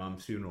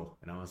grandmom's funeral,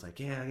 and I was like,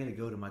 yeah, I gotta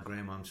go to my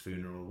grandmom's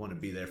funeral. I want to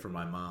be there for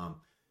my mom.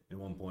 At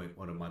one point,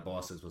 one of my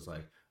bosses was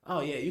like, oh,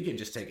 yeah, you can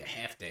just take a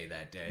half day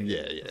that day.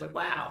 Yeah, I yeah. was like,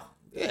 wow,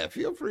 Yeah,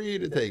 feel free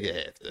to take a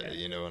half day. Yeah.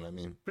 You know what I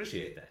mean?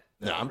 appreciate that.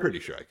 No, I'm pretty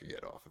sure I could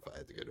get off if I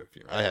had to go to a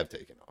funeral. I have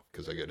taken off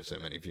because I go to so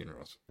many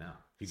funerals. No,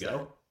 you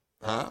go?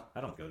 Huh?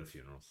 I don't go to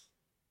funerals.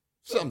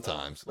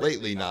 Sometimes.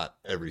 Lately, not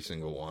every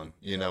single one.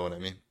 You know what I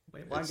mean?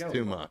 Wait, why It's go?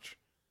 too much.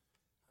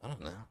 I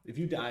don't know. If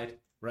you died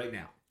right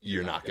now,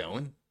 You're not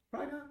going?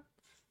 why not?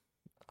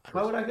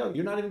 Why would I go?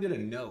 You're not even gonna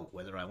know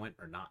whether I went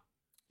or not.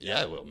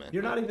 Yeah, I will, man.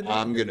 You're not even there.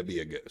 I'm going to be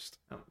a ghost.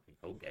 Oh,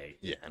 okay.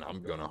 Yeah, and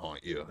I'm going to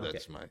haunt you.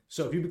 That's my.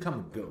 So if you become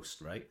a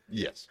ghost, right?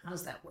 Yes. How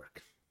does that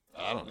work?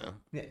 I don't know.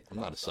 Yeah. I'm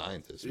not a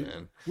scientist,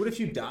 man. What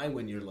if you die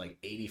when you're like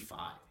 85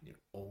 and you're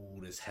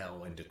old as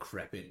hell and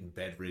decrepit and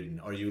bedridden?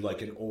 Are you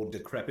like an old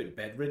decrepit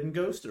bedridden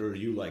ghost, or are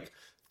you like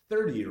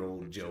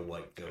 30-year-old Joe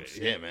White ghost?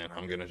 Yeah, man.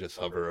 I'm going to just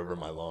hover over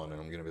my lawn and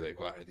I'm going to be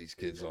like, why are these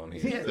kids on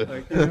here? Yeah,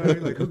 like, you know, what I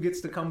mean? Like, who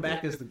gets to come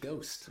back as the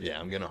ghost?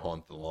 Yeah, I'm going to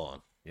haunt the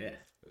lawn. Yeah.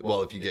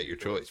 Well, if you get your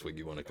choice, would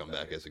you want to come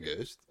back as a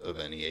ghost of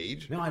any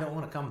age? No, I don't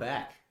want to come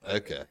back.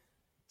 Okay.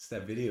 It's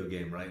that video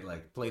game, right?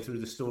 Like, play through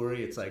the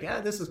story. It's like,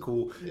 this is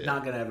cool. Yeah.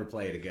 Not gonna ever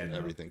play it again. though.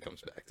 Everything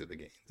comes back to the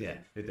game. Yeah,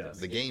 it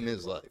does. The game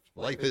is life.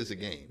 Life is a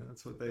game.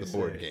 That's what they The say.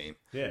 board game.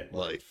 Yeah.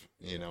 Life.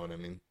 You know what I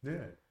mean?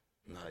 Yeah.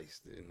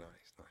 Nice, dude. Nice.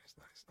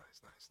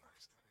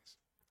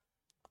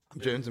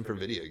 I'm jonesing for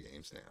video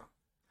games now.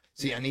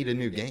 See, I need a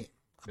new game.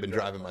 I've been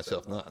driving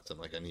myself nuts. I'm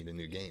like, I need a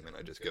new game, and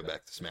I just go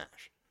back to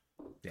Smash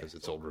because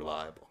it's old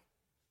reliable.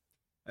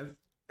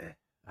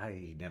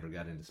 I never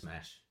got into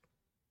Smash.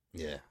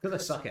 Yeah. Because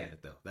I suck at it,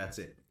 though. That's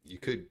it. You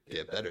could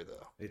get better,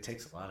 though. It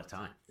takes a lot of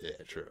time. Yeah,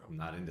 true. I'm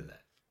not into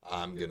that.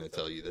 I'm going to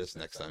tell you this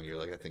next time you're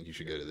like, I think you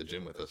should go to the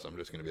gym with us. I'm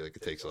just going to be like,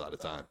 it takes a lot of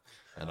time.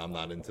 And I'm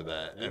not into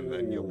that. And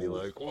then you'll be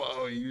like,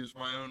 whoa, you used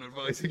my own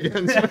advice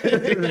against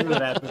me.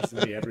 That happens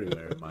to me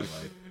everywhere in my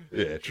life.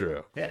 Yeah,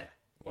 true. Yeah.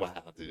 Wow,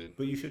 dude.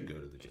 But you should go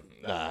to the gym.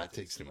 Nah, it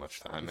takes too much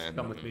time, man.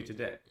 Come with me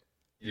today.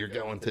 You're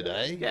going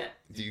today? Yeah.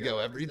 Do you go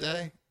every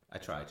day? I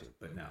try to,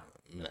 but no.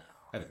 No.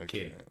 I have a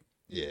kid.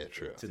 Yeah,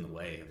 true. It's in the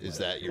way. Of Is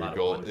like, that a your lot of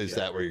goal? fun Is shit.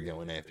 that where you're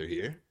going after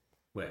here?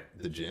 Where?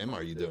 The gym? Or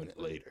are you doing it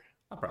later?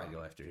 I'll probably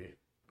go after you.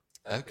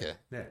 Okay.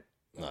 Yeah.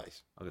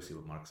 Nice. I'll go see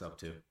what Mark's up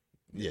to.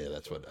 Yeah,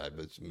 that's what I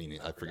was meaning.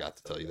 I forgot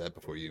to tell you that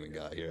before you even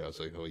got here. I was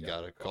like, oh, we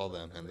got to call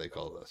them. And they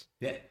called us.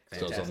 Yeah.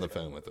 So I was on the Fantastic.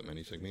 phone with him. And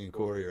he's like, me and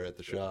Corey are at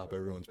the shop.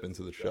 Everyone's been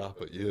to the shop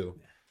but you.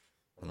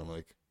 And I'm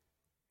like,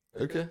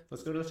 okay.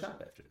 Let's go to the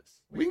shop after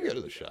this. We can go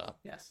to the shop.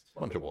 Yes.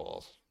 Bunch of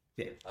walls.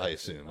 Yeah. I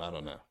assume. I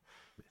don't know.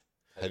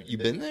 Have you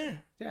been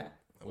there? Yeah.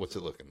 What's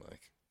it looking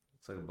like?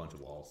 It's like a bunch of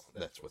walls.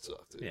 That's what's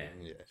up, dude. Yeah.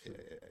 Yeah.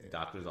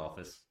 Doctor's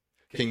office.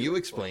 Can you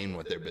explain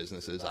what their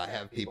business is? I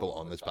have people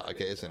on this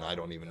podcast, and I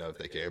don't even know if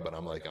they care. But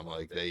I'm like,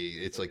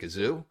 it's like a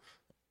zoo,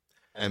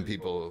 and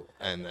people,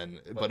 and then,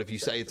 but if you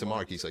say it to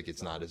Mark, he's like,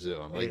 it's not a zoo.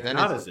 I'm like, It's then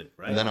not it's, a zoo,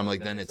 right? and then I'm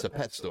like, then it's a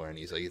pet store, and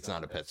he's like, it's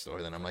not a pet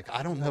store. Then I'm like,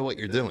 I don't know what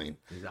you're doing.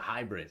 It's a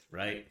hybrid,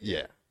 right?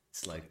 Yeah,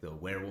 It's like the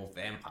werewolf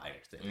vampire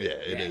thing. yeah,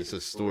 it is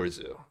a store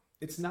zoo.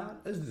 It's not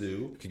a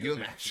zoo. Could you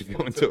imagine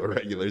going to a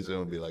regular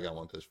zoo and be like, I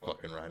want this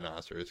fucking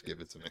rhinoceros, give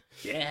it to me?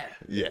 Yeah.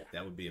 Yeah,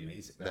 That would be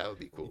amazing. that would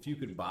be cool. If you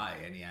could buy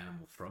any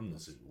animal from the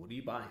zoo, what do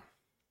you buy?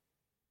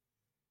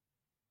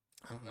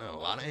 I don't know. A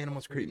lot of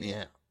animals creep me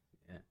out.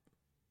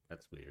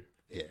 That's weird.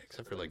 Yeah,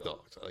 except for like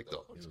dogs. I like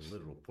dogs. There's a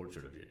literal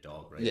portrait of your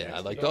dog, right? Yeah, next I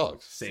to like you.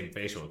 dogs. Same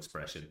facial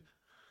expression.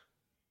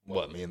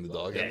 What, me and the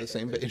dog Yeah. have the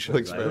same facial I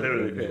expression?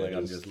 literally feel like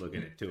I'm just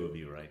looking at two of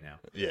you right now.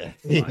 Yeah,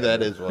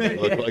 that is what I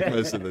look like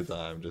most of the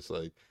time. Just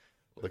like,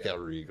 look how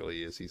regal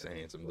he is. He's a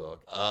handsome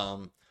dog.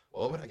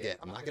 What would I get?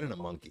 I'm not getting a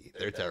monkey.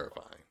 They're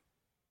terrifying.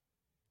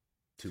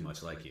 Too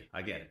much like you.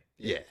 I get it.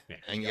 Yeah, Yeah.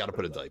 and you got to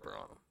put a diaper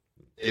on them.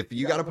 If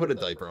you got to put a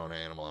diaper on an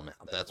animal, I'm out.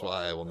 That's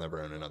why I will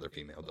never own another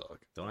female dog.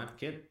 Don't have a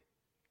kid.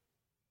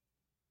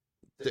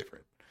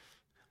 Different.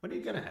 When are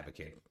you gonna have a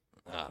kid?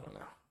 I don't know.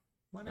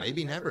 Why not?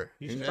 Maybe never.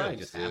 You Who should probably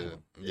knows? just have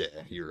one. Yeah,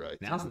 you're right.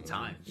 Now's the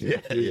time. Yeah,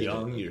 You're yeah.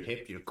 young, you're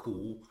hip, you're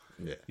cool.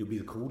 Yeah. You'll be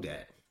the cool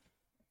dad.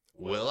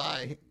 Will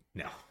I?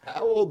 No.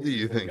 How old do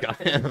you think I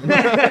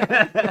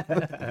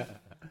am?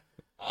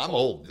 I'm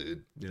old,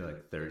 dude. You're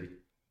like 30.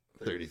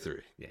 33.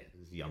 Yeah,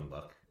 this is young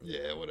buck.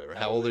 Yeah, whatever.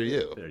 How old are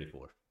you?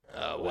 34.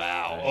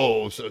 Wow.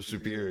 Oh, so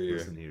superior.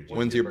 Listen here, Jim.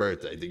 When's your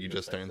birthday? Did you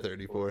just turn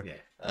 34? Yeah,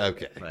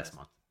 Okay. last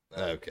month.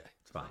 Okay.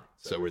 It's fine.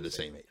 So we're the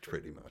same age,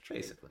 pretty much.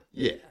 Basically.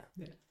 Yeah.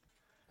 Yeah.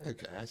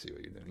 Okay, I see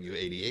what you're doing. You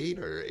 88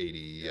 or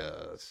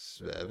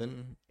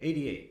 87?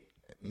 88.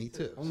 Me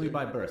too. Only See?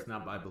 by birth,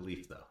 not by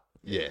belief, though.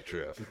 Yeah,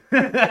 true.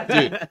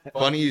 Dude,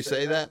 funny you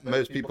say that.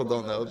 Most people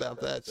don't know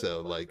about that. So,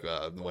 like,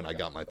 when I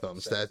got my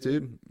thumbs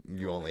tattooed,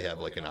 you only have,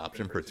 like, an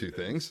option for two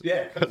things.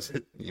 Yeah. Because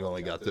you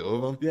only got two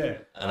of them. Yeah.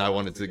 And I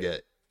wanted to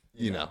get,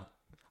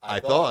 I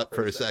thought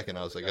for a second,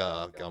 I was like,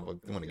 I'm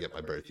going to get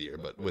my birth year.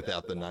 But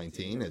without the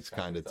 19, it's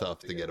kind of tough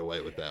to get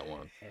away with that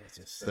one. It's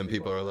just, Then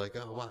people are like,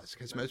 oh, why?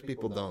 Because most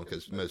people don't.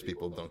 Because most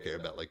people don't care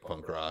about, like,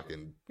 punk rock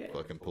and Yeah.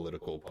 fucking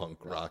political punk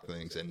rock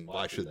things. And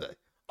why should they?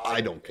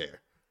 I don't care.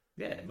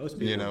 yeah, most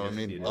people. You know, just,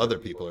 I mean, other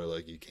people are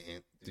like, you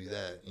can't do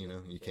that.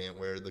 You can't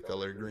wear the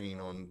color green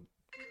on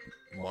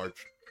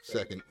March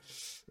 2nd.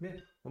 Yeah.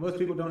 Well, most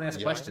people don't ask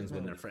Yeah. questions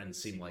when their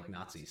friends seem like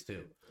Nazis,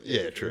 too.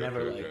 Yeah, true. Never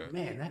true, like, true.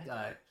 man, that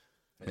guy,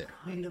 Yeah.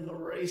 kind of a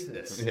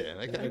racist. Yeah,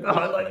 that guy- Like, oh,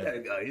 I like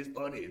that guy. He's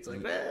funny. It's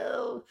like,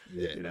 well,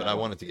 Yeah, you but know. I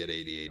wanted to get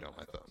 88 on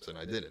my thumbs, and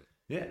I didn't.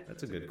 yeah,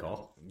 that's a good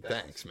call.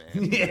 Thanks, man.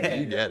 Yeah.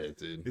 You get it,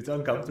 dude. It's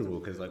uncomfortable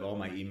because like all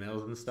my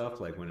emails and stuff,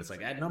 like when it's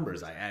like add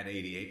numbers, I add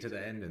 88 to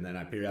the end, and then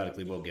I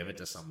periodically will give it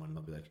to someone.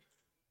 They'll be like,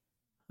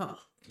 huh?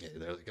 Yeah,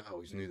 they're like, I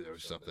always knew there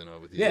was something up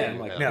with you. Yeah, I'm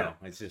like, no,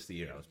 it's just the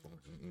year I was born.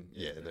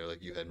 Yeah, they're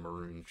like, you had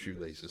maroon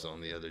shoelaces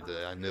on the other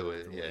day. I knew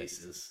it. Yeah.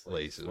 Laces.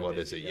 Laces. What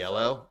is it,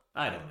 yellow?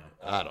 I don't know.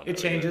 I don't know. It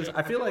changes.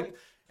 I feel like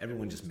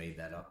everyone just made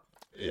that up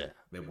Yeah.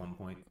 at one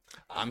point.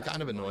 I'm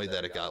kind of annoyed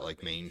that it got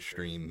like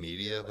mainstream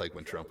media, like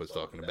when Trump was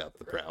talking about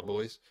the Proud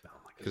Boys, Oh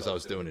my because I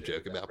was doing a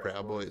joke about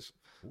Proud Boys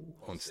Ooh.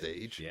 on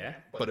stage. Yeah.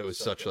 But it was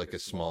such like a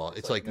small,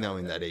 it's like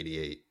knowing that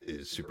 88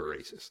 is super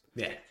racist.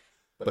 Yeah.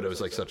 But it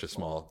was like such a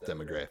small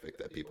demographic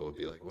that people would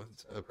be like,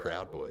 what's a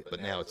Proud Boy?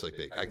 But now it's like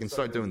big. I can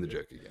start doing the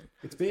joke again.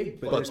 It's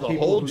big, but, But there's the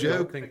people whole who joke-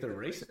 don't think they're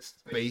racist.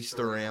 Based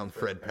around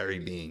Fred Perry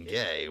being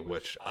gay,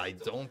 which I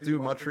don't do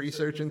much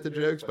research into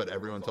jokes, but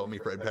everyone told me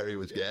Fred Perry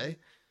was gay.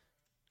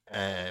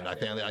 And I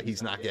found out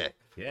he's not gay.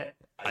 Yeah.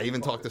 I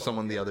even talked to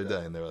someone the other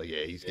day and they were like,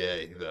 yeah, he's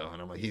gay though.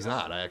 And I'm like, he's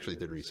not. I actually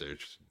did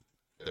research.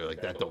 They're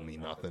like, that don't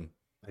mean nothing.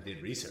 I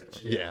did research.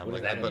 Yeah, I'm What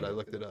like, does that but I mean?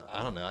 looked it up.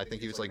 I don't know. I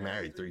think he was like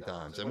married 3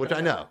 times, and which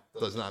I know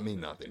does not mean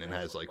nothing, and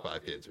has like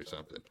 5 kids or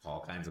something.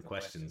 All kinds of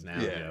questions now,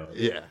 Yeah, Joe.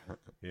 yeah,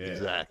 Yeah.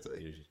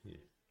 exactly. You're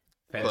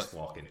Fast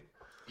walking.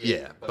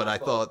 Yeah, but I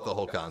thought the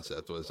whole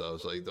concept was, I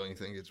was like, don't you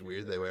think it's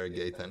weird they wear a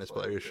gay tennis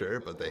player's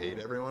shirt, but they hate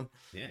everyone?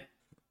 Yeah.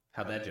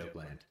 How'd that joke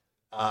land?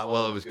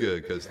 Well, it was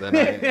good because then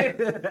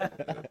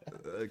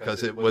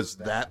because it was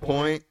that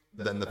point,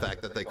 then the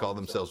fact that they call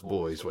themselves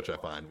boys, which I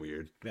find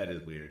weird, That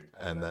is weird.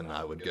 and then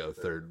I would go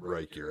Third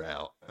Reich, you're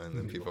out, and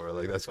then people are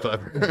like, that's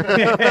clever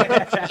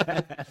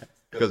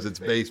because it's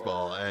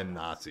baseball and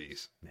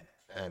Nazis,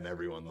 and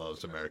everyone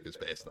loves America's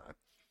pastime.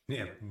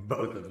 Yeah,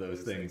 both of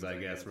those things, I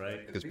guess,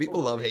 right? Because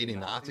people love hating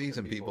Nazis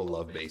and people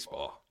love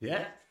baseball.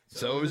 Yeah.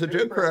 So it was a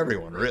joke for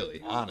everyone,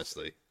 really,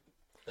 honestly.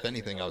 If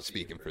anything, I was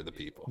speaking for the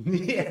people.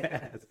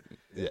 Yes.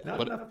 Yeah, Not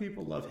but enough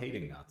people love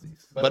hating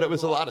Nazis. it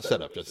was a lot of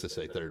setup just to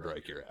say Third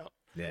Reich, you're out.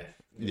 Yeah.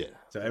 Yeah,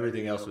 So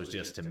everything else was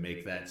just to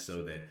make that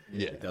so that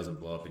Yeah. it doesn't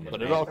blow up in your but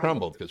face. it all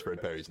crumbled because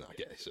Fred Perry's not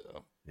gay,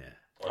 so Yeah.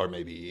 or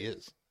maybe he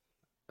is.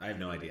 I have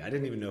no idea. I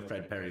didn't even know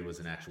Fred Perry was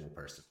an actual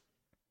person.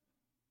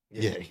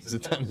 Yeah, he's a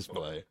tennis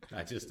player.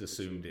 I just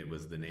assumed it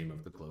was the name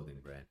of the clothing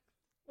brand.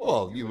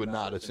 Well, you would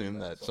not assume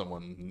that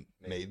someone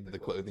made the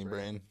clothing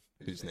brand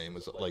whose name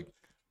was like.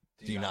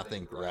 Do you not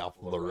think Ralph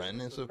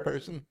Lauren is a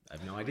person? I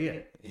have no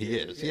idea. He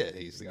is. Yeah,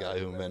 he's the guy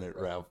who invented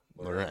Ralph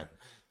Lauren.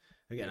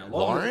 Again, I love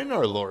Lauren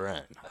or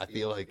Lauren? I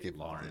feel like it,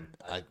 Lauren.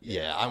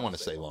 I want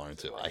to say Lauren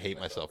too. I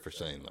hate myself for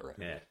saying Lauren,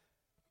 Yeah.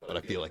 but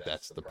I feel like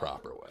that's the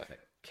proper way. Like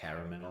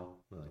caramel,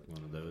 like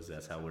one of those.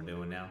 That's how we're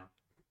doing now.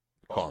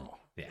 Caramel.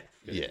 Yeah.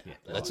 Good. Yeah,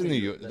 that's a New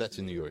York. That's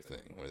a New York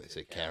thing where they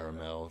say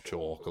caramel,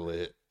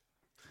 chocolate.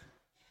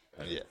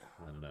 Yeah,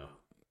 I don't know.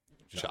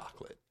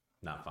 chocolate.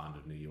 Not fond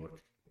of New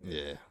York.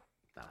 Yeah,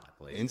 Not my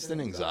place.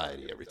 instant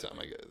anxiety every time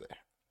I go there.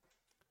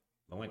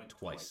 I went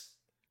twice.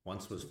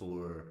 Once was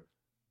for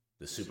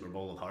the Super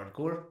Bowl of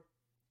Hardcore.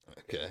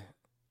 Okay,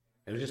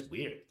 It was just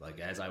weird. Like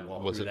as I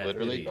walked was through it that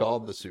literally city-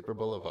 called the Super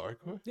Bowl of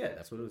Hardcore? Yeah,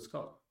 that's what it was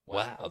called.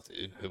 Wow,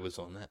 dude, who was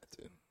on that,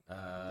 dude?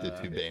 Did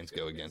two Uh, bands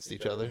go against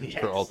each other yes.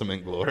 for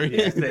Ultimate Glory?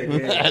 yes, they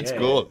did. That's yeah.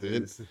 cool,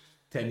 dude.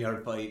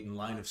 10-yard fight and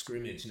line of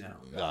scrimmage now.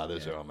 Ah,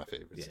 those Yeah. are all my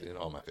favorites, Yeah. dude.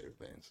 All my favorite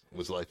bands.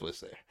 Was Lifeless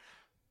there?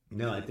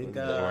 No, I think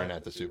They weren't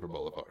at the Super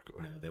Bowl of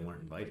Hardcore. no, they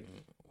weren't invited.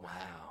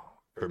 Wow.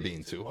 For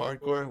being too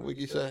hardcore, would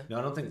you say? No,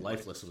 I don't think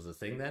Lifeless was a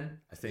thing then.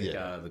 I think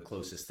Yeah. the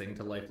closest thing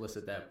to Lifeless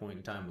at that point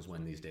in time was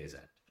When These Days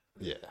End.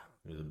 Yeah.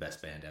 They were the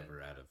best band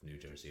ever out of New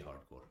Jersey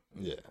hardcore.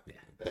 Yeah. Yeah.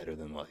 Better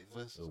than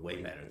Lifeless? So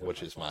way better. Than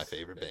Which is my Lifeless.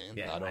 favorite band.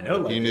 Yeah, I don't I know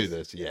know if you knew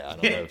Lifeless. this. Yeah, I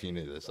don't Yeah. know if you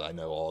knew this. I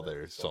know all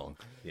their songs.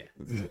 Yeah.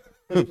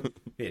 Yeah,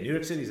 New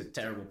York City's a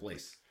terrible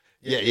place.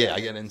 Yeah, I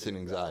get instant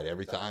anxiety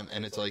every time,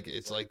 and it's like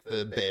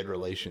the bad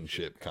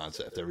relationship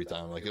concept every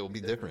time. Like it will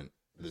be different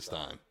this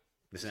time.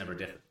 It's never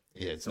different.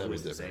 Yeah, it's It's never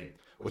always the different. same.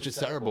 Which is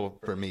terrible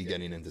for me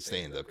getting into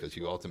stand up because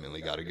you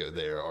ultimately got to go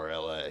there or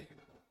LA.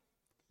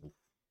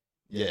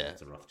 Yeah,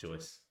 It's a rough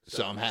choice.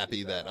 so I'm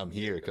happy that I'm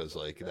here because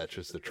like that's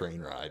just a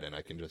train ride, and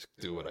I can just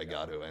do what I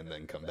got to, and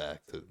then come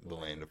back to the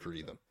land of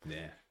freedom.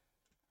 Yeah.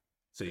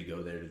 So you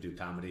go there to do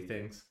comedy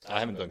things? I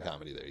haven't done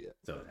comedy there yet,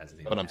 So it hasn't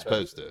even but I'm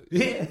happened. supposed to.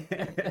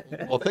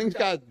 Yeah. Well, things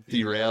got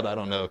derailed. I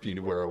don't know if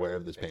you were aware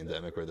of this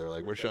pandemic where they're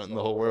like, we're shutting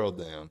the whole world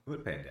down.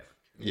 What pandemic?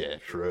 Yeah,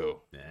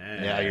 true. Yeah.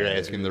 Now you're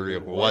asking the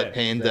real what Yeah.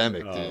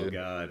 pandemic, Oh, dude?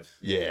 God.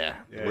 Yeah,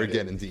 Yeah. we're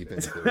getting deep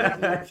into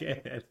it. I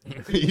can't.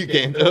 You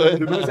can't do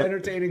The most it.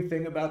 entertaining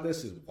thing about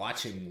this is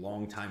watching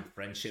longtime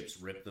friendships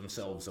rip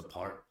themselves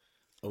apart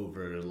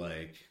over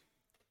like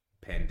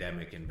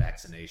pandemic and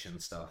vaccination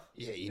stuff.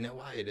 Yeah, you know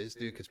why it is,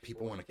 dude? Because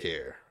people want to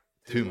care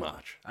too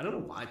much. I don't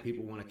know why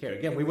people want to care.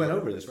 Again, we went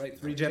over this, right?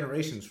 3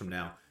 generations from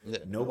now, Yeah.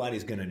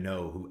 nobody's going to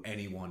know who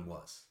anyone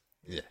was.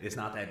 Yeah, It's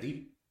not that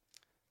deep.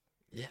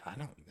 yeah, I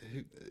don't.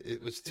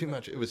 It was too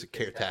much. It was a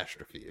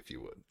catastrophe, if you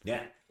would.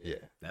 Yeah, Yeah,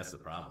 that's the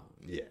problem.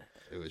 yeah.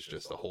 It was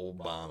just a whole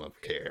bomb of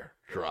care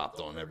dropped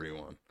on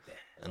everyone,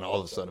 and all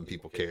of a sudden,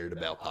 people cared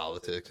about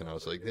politics, and I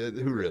was like,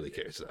 who really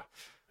cares though?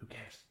 Who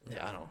cares?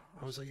 Yeah, I don't.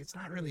 I was like, it's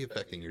not really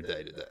affecting your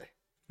day to day.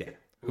 Yeah.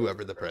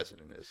 Whoever the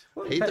president is.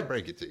 Well, Hate to that-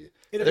 break it to you.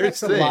 It There's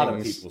affects a lot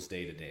of things- people's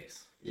day to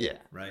days, Yeah,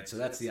 right? So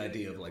that's the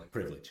idea of like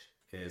privilege.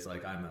 Is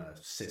like I'm a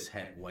cis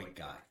het white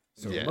guy.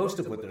 So Yeah. most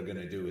of what they're going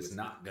to do is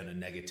not going to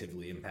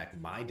negatively impact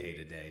my day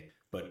to day,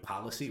 but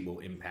policy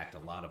will impact a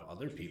lot of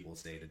other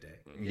people's day to day.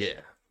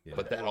 yeah. Yeah.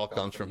 But that all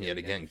comes from yet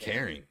again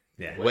caring.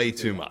 Yeah. Way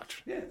too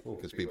much. Yeah. Well,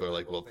 Because people are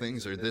like, well,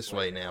 things are this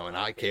way now, and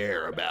I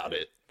care about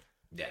it.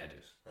 yeah, it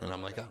is. And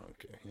I'm like, I don't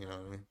care. You know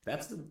what I mean?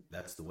 That's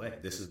the way.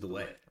 This is the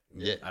way.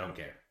 Yeah, I don't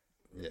care.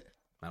 yeah.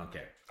 I don't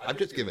care. I've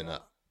just given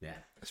up, Yeah.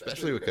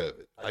 especially with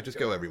COVID. I just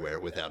go everywhere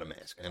without a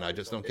mask, and I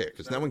just don't care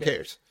because no one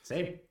cares.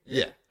 Same.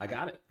 Yeah, I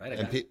got it. Right.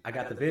 And I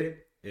got the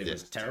vid. It Yeah.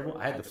 was terrible.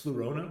 I had the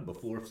Flurona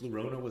before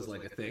Flurona was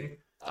like a thing.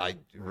 I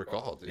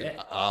recall, dude.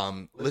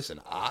 Yeah. Listen,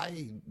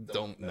 I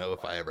don't know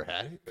if I ever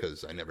had it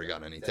because I never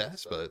got any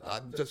tests, but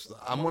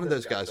I'm one of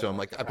those guys who I'm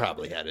like, I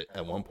probably had it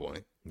at one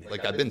point.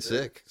 Like, I've been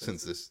sick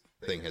since this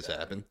thing has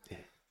happened. Yeah.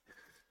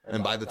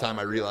 And by the time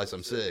I realized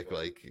I'm sick,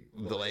 like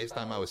the last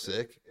time I was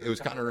sick, it was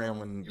kind of around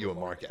when you and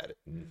Mark had it.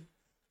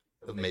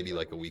 Maybe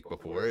like a week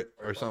before it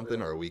or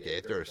something, or a week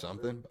after or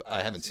something.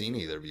 I haven't seen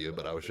either of you,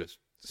 but I was just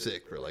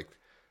sick for like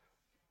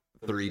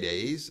 3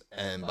 days,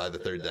 and by the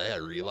third day I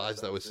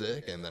realized I was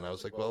sick, and then I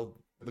was like, well,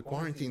 the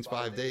quarantine's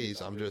 5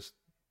 days. I'm just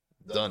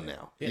done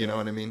now. Yeah. You know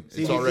what I mean? It's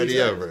CDC already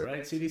says, over.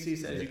 right? CDC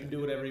says you can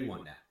do whatever you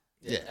want now.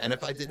 Yeah, and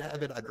if I did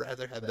have it, I'd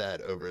rather have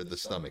that over the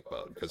stomach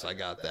bug because I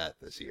got that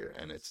this year,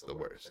 and it's the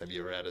worst. Have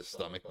you ever had a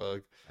stomach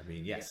bug? I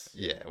mean, yes.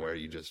 Yeah, where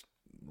you just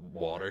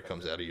water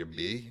comes out of your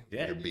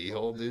your bee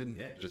hole, dude.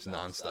 Yeah. Just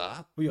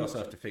nonstop. We also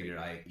have to figure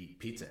I eat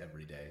pizza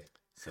every day.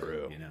 So,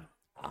 True. you know,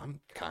 I'm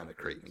kind of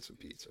craving some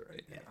pizza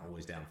right now. yeah,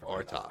 always down for Or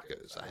pizza.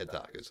 tacos. I had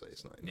tacos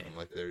last night. Yeah. I'm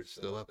like, they're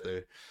still up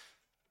there.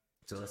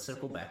 So let's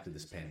circle back to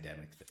this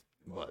pandemic thing.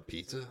 What,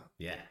 pizza?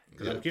 Yeah,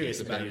 because Yeah, I'm curious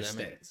pizza about your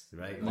pandemic. stance,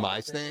 right? Like, My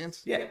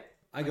stance? yeah,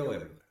 I go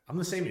everywhere. I'm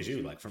the same as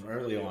you. Like from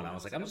early on, I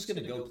was like, I'm just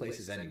gonna go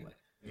places anyway.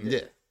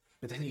 Yeah.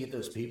 But then you get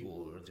those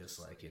people who are just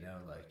like, you know,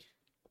 like,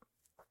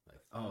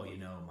 oh, you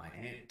know, my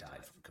aunt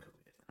died from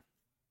COVID,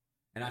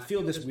 and I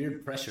feel this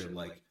weird pressure,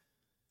 like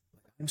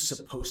I'm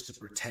supposed to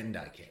pretend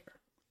I care,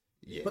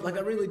 Yeah. but like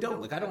I really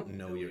don't. Like I don't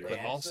know your But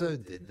aunt. also,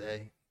 did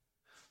they?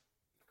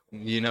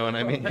 You know what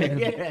I mean?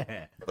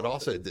 yeah. But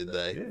also, did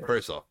they?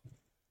 First off,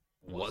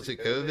 was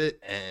it COVID?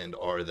 And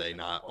are they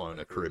not on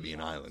a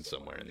Caribbean island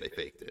somewhere and they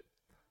faked it?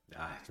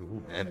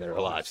 And they're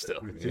alive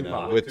still. You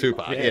know, with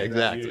Tupac. Yeah,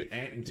 exactly.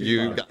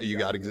 You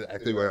got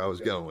exactly where I was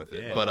going with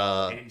it. Yeah. But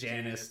Aunt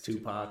Janice,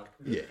 Tupac.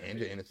 yeah, and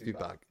Janice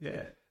Tupac.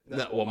 Yeah.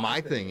 No, well,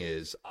 my thing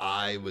is,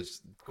 I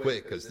was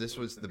quick because this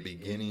was the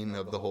beginning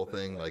of the whole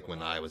thing. Like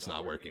when I was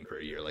not working for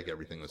a year, like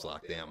everything was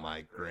locked down.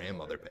 My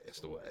grandmother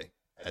passed away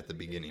at the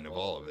beginning of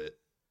all of it,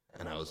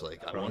 and I was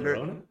like, I wonder.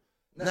 Corona?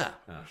 Nah,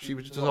 Oh. she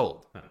was just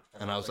old, Oh.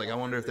 and I was like, I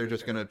wonder if they're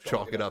just gonna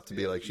chalk it up to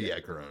be like she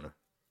had corona.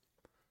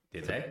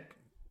 Did they?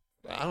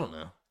 I don't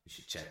know. You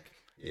should check.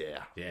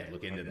 Yeah, Yeah,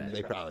 look into that.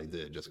 they probably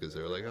did just because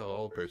they were like, oh,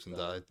 old person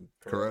died,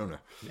 corona.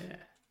 Yeah.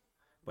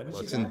 When did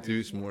Let's she die?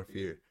 induce more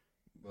fear.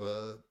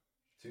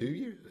 2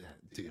 years,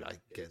 dude. I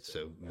get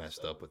so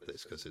messed up with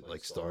this because it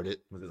like started.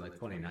 Was it like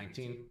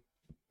 2019?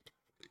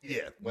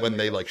 Yeah, when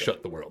they like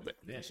shut the world down.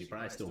 Yeah, she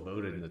probably still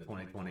voted in the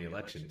 2020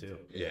 election too.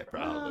 Yeah,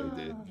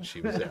 probably, dude.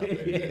 She was out there.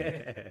 Dude.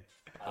 yeah.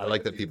 I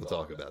like that people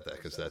talk about that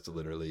because that's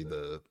literally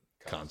the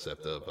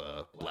concept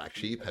of Black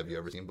Sheep. Have you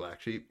ever seen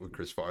Black Sheep with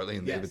Chris Farley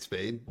and Yes. David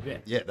Spade? Yeah.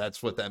 Yeah,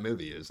 that's what that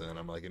movie is. And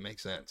I'm like, it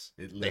makes sense.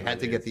 It They had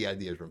to literally get is. the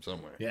ideas from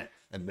somewhere. Yeah.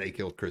 And they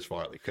killed Chris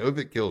Farley.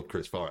 COVID killed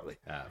Chris Farley.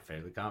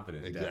 Fairly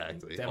confident.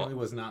 Exactly. Definitely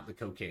was not the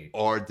cocaine.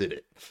 Or did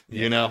it?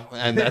 You know?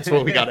 And that's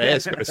what we got to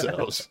ask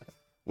ourselves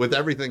with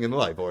everything in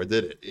life. Or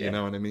did it? You Yeah.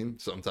 know what I mean?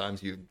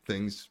 Sometimes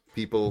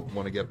people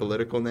want to get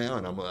political now.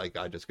 And I'm like,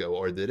 I just go,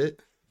 or did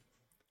it?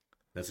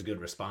 That's a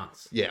good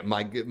response. Yeah,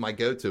 my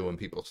go-to when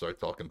people start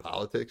talking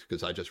politics,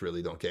 because I just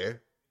really don't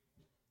care.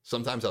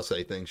 Sometimes I'll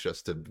say things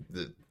just to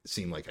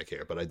seem like I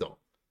care, but I don't.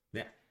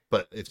 Yeah.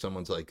 But if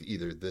someone's like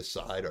either this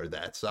side or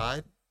that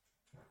side,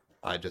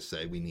 I just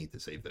say we need to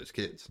save those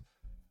kids.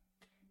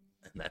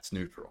 And that's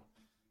neutral.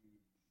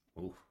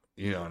 Ooh,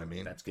 You know what I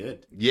mean? that's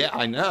good. Yeah,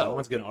 I No know.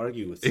 one's gonna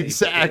argue with save the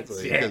Exactly.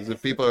 kids. Yeah. Because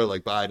if people are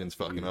like, Biden's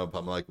fucking up,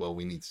 I'm like, well,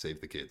 we need to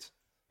save the kids.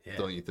 Yeah.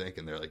 Don't you think?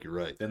 And they're like, you're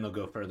right. Then they'll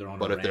go further on.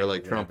 But a if they're rant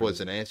like, or Trump whatever.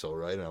 was an asshole,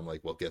 right? And I'm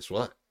like, well, guess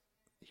what?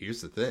 Here's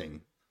the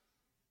thing.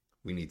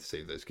 We need to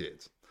save those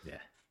kids. Yeah.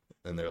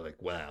 And they're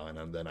like, wow.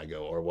 And then I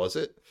go, or was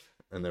it?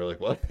 And they're like,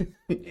 what?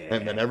 Yeah.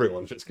 And then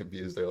everyone's just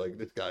confused. They're like,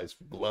 this guy's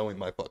blowing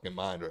my fucking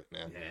mind right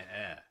now.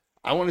 Yeah.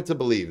 I wanted to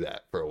believe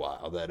that for a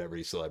while, that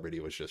every celebrity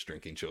was just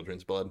drinking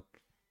children's blood.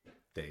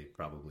 They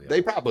probably. They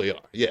Are. probably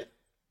are. Yeah.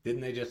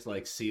 Didn't they just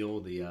like seal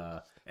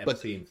the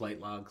Epstein flight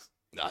logs?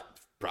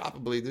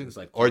 Probably did. was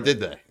like- or did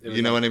they? it was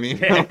You know like- what I mean?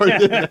 Yeah. Or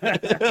did they?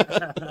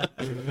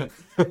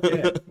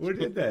 Yeah. Where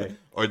did they?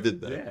 Or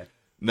did they? Yeah.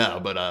 No,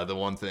 but the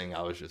one thing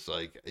I was just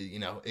like,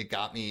 it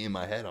got me in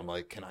my head. I'm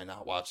like, can I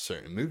not watch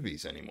certain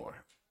movies anymore?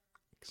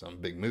 Because I'm a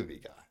big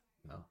movie guy.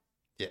 No.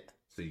 Yeah.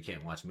 So you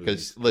can't watch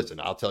movies. Because listen,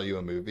 I'll tell you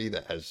a movie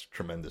that has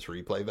tremendous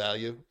replay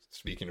value.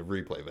 Speaking of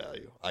replay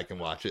value, I can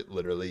watch it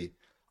literally.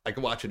 I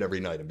can watch it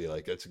every night and be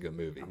like, "That's a good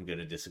movie." I'm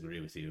gonna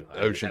disagree with you. I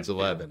Ocean's have-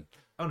 11.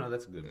 Oh no,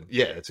 that's a good one.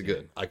 Yeah, it's a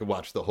good. I could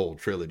watch the whole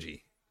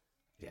trilogy.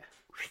 Yeah.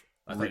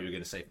 I thought you were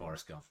gonna say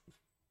Forrest Gump.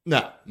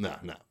 No.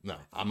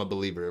 I'm a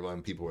believer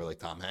when people were like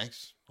Tom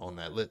Hanks on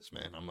that list,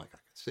 man. I'm like, I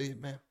could see it,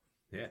 man.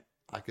 Yeah.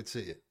 I could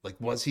see it. Like,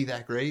 was he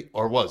that great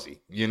or was he?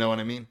 You know what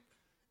I mean?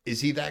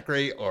 Is he that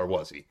great or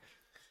was he?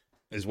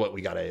 Is what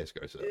we got to ask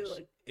ourselves.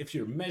 Like, if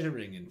you're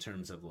measuring in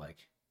terms of like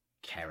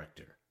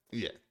character,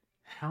 Yeah.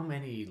 how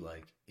many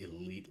like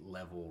elite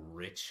level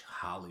rich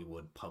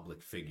Hollywood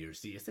public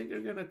figures do you think are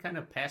gonna kind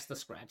of pass the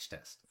scratch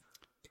test?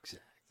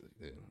 Exactly,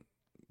 dude.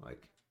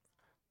 Like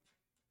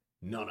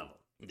none of them.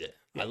 Yeah.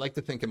 I like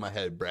to think in my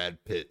head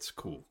Brad Pitt's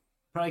cool.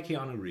 Probably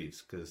Keanu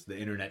Reeves, because the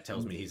internet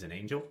tells me he's an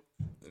angel.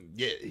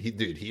 Yeah, he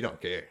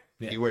don't care.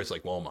 Yeah. He wears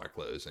like Walmart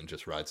clothes and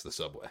just rides the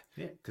subway.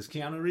 Yeah, because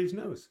Keanu Reeves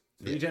knows.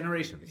 Three Yeah.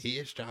 generations. He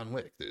is John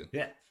Wick, dude.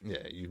 Yeah,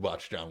 Yeah, you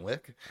watch John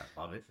Wick? I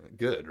love it.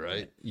 Good,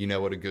 right? You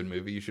know what a good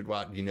movie you should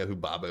watch? You know who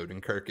Bob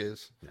Odenkirk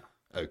is? No.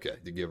 Okay.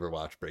 Did you ever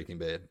watch Breaking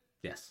Bad?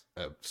 Yes.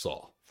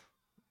 Saul.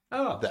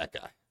 Oh, That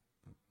guy.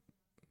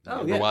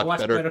 oh You yeah. ever I watch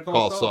watched Better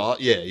Call Saul?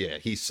 Yeah,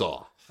 he's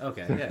Saul.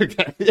 Okay,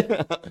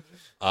 yeah.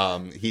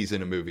 Okay. He's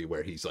in a movie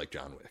where he's like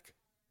John Wick.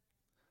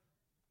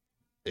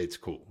 It's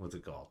cool. What's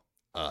it called?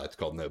 It's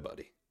called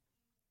Nobody.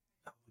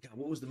 Oh my God,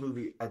 what was the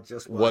movie I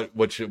just watched?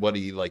 What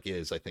he like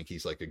is, I think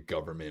he's like a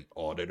government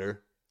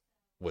auditor,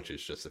 which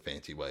is just a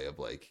fancy way of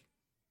like,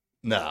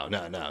 no,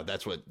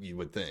 that's what you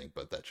would think,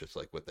 but that's just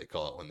like what they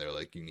call it when they're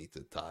like, you need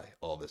to tie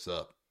all this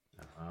up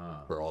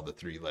for all the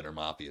 3-letter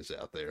mafias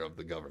out there of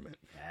the government.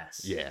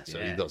 Yes. Yeah, so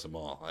he does them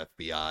all.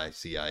 FBI,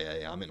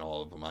 CIA, I'm in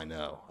all of them. I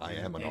know. I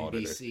am an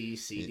auditor. NBC,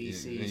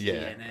 CDC, Yeah,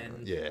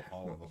 CNN, yeah.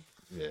 all of them.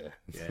 Yeah.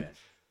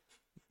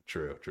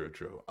 True.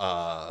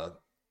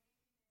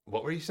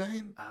 What were you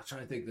saying? I was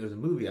trying to think. There was a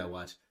movie I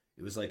watched.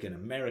 It was like an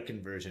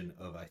American version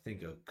of, I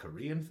think, a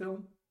Korean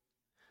film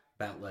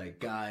about like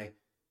guy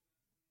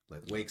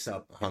like wakes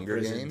up in Hunger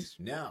prison. Games?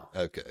 No.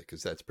 Okay,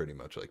 because that's pretty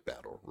much like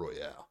Battle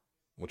Royale,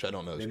 which I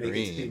don't know is They make it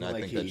Korean. seem I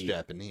like think that's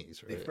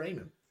Japanese, They right? frame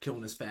him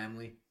killing his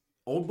family.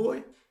 Old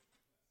Boy?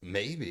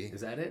 Maybe.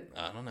 Is that it?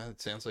 I don't know.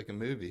 It sounds like a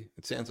movie.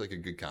 It sounds like a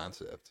good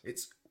concept.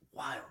 It's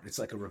wild. It's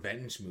like a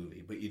revenge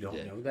movie, but you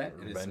don't know that.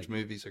 And it's Revenge like,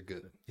 movies are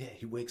good. yeah,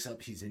 he wakes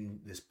up, he's in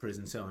this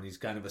prison cell, and he's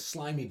kind of a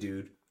slimy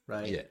dude,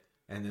 right? Yeah.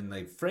 And then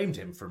they framed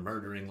him for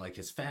murdering like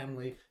his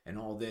family and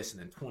all this,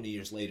 and then 20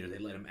 years later they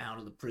let him out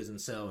of the prison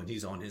cell, and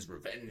he's on his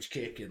revenge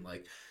kick, and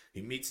like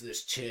he meets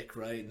this chick,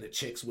 right? And the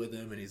chick's with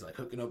him, and he's like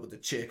hooking up with the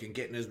chick and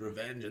getting his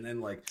revenge, and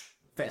then like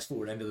fast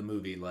forward end of the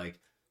movie, like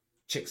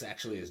chick's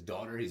actually his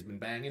daughter he's been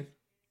banging.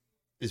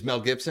 Is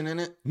Mel Gibson in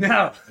it?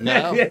 No.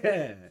 No?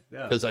 Yeah.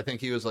 No. Because I think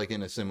he was like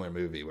in a similar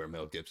movie where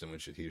Mel Gibson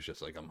was just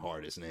like, I'm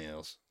hard as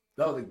nails.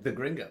 Oh, the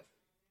Gringo.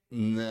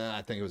 Nah,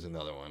 I think it was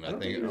another one. I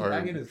don't think, think he was or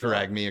banging his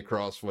Drag dog. Me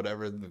Across,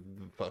 whatever, the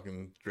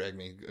fucking Drag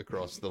Me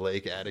Across the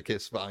Lake,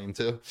 Atticus, Volume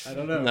 2. I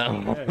don't know.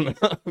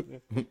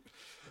 No.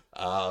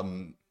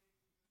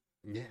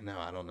 Yeah, no,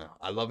 I don't know.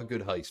 I love a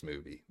good heist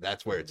movie.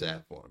 That's where it's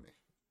at for me.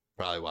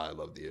 Probably why I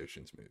love the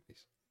Ocean's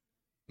movies.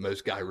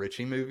 Most Guy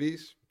Ritchie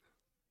movies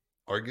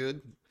are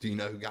good. Do you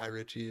know who Guy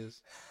Ritchie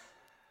is?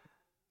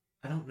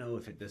 I don't know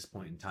if at this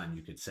point in time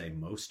you could say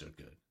most are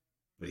good,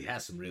 but he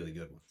has some really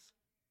good ones.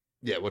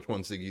 Yeah, which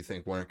ones do you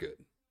think weren't good?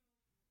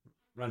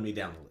 Run me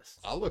down the list.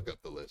 I'll look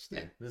up the list.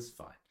 Yeah, this is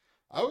fine.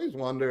 I always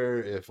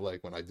wonder if,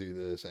 like, when I do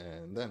this,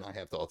 and then I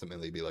have to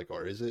ultimately be like,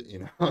 or is it, you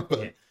know? But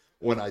Yeah.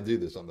 when I do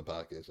this on the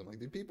podcast, I'm like,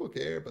 do people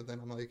care? But then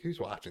I'm like, who's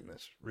watching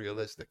this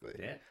realistically?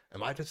 Yeah,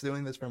 Am I just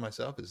doing this for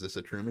myself? Is this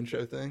a Truman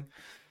Show thing?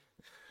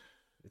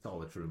 it's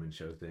all a Truman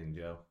Show thing,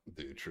 Joe.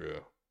 Dude, true.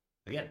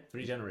 Again,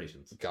 3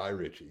 generations. Guy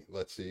Ritchie.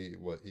 Let's see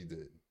what he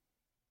did.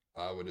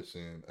 I would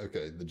assume,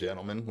 okay, The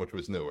Gentleman, which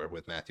was newer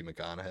with Matthew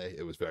McConaughey.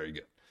 It was very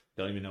good.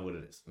 Don't even know what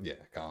it is. Yeah,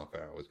 Colin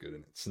Farrell was good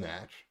in it.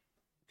 Snatch,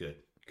 Good.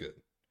 good.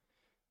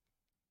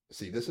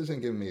 See, this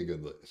isn't giving me a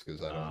good list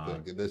because I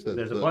don't think this is.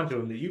 There's a bunch of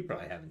them that you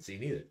probably haven't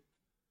seen either.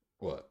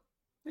 What?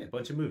 Yeah, a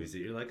bunch of movies that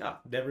you're like, oh,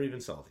 never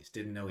even saw these.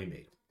 Didn't know he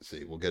made.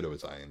 See, we'll get to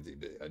his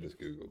IMDb. I just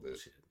Googled it.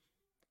 Shit.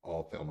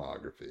 All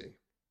filmography.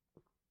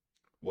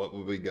 What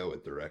would we go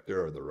with,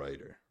 director or the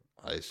writer?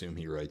 I assume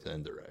he writes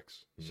and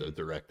directs. So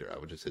director, I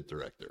would just hit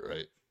director,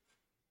 right?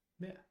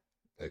 Yeah.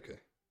 Okay.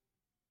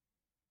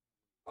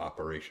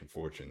 Operation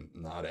Fortune,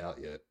 not out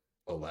yet.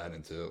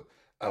 Aladdin 2.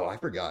 Oh, I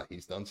forgot.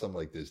 He's done some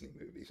like Disney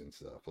movies and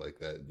stuff like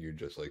that. You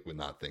just like would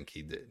not think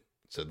he did.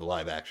 So the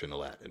live action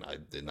Aladdin, I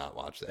did not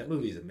watch that. That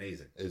movie is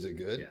amazing. Is it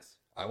good? Yes.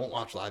 I won't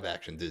watch live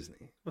action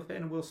Disney. I'm a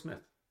fan of Will Smith.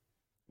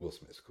 Will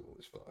Smith's cool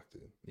as fuck,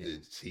 dude. Yeah.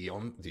 Is he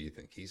on? Do you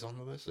think he's on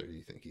the list, or do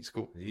you think he's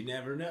cool? You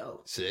never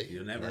know. See,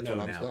 You'll never that's know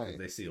what I'm now 'cause saying.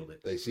 they sealed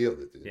it. They sealed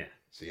it, dude. Yeah.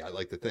 See, I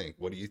like to think.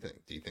 What do you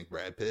think? Do you think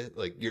Brad Pitt?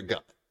 Like your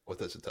gut. What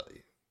does it tell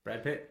you?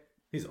 Brad Pitt,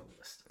 he's on the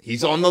list.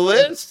 He's on the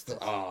list.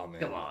 Oh man.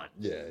 Come on.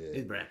 Yeah, It's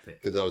yeah. Brad Pitt.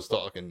 Because I was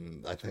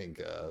talking, I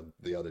think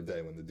the other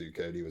day when the dude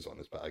Cody was on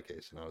his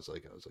podcast, and I was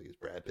like, is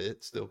Brad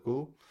Pitt still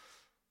cool?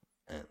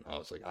 And I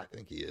was like, I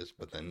think he is.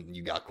 But then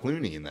you got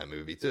Clooney in that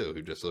movie too,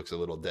 who just looks a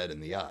little dead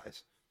in the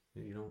eyes.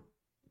 You know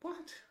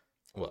what?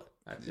 What?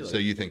 I feel So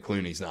like you think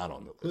Clooney's not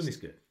on the list? Clooney's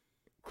good.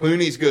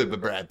 Clooney's good,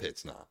 but Brad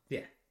Pitt's not.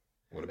 Yeah,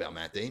 What about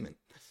Matt Damon?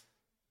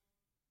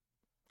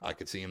 I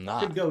could see him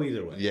not. could go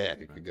either way. Yeah,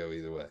 it could go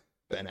either way.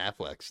 Ben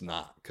Affleck's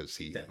not because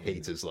he Definitely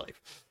hates his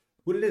life.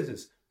 What it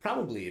is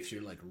probably if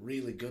you're like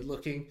really good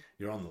looking,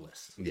 you're on the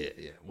list. Yeah,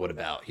 yeah. What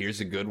about,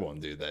 here's a good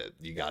one, dude, that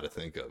you got to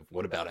think of.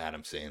 What about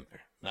Adam Sandler?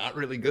 Not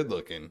really good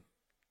looking,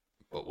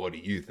 but what do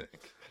you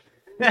think?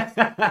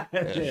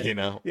 You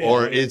know? Yeah.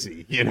 Or is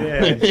he? You know?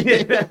 Yeah.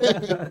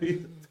 Yeah.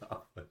 He's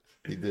tough.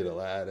 He did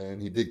Aladdin.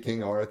 He did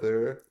King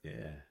Arthur.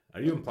 Yeah.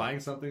 Are you implying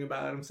something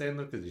about Adam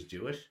Sandler because he's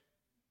Jewish?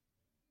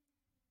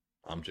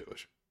 I'm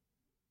Jewish.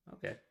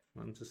 Okay.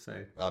 I'm just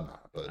saying. I'm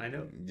not, but I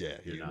know. Yeah,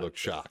 You're you not. look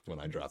shocked when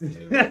I dropped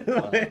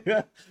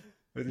the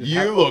name.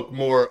 You You look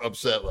more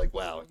upset, like,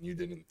 wow, and you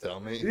didn't tell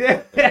me.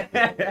 Yeah.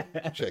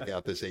 Check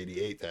out this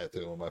 88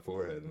 tattoo on my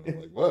forehead. And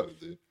I'm like, whoa,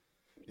 dude.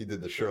 He did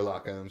the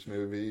Sherlock Holmes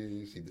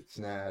movies. He did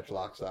Snatch,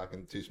 Lock, Stock,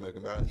 and Two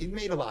Smoking Barrels. He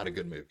made a lot of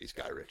good movies,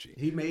 Guy Ritchie.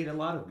 He made a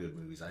lot of good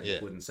movies. I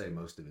Yeah. wouldn't say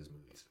most of his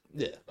movies.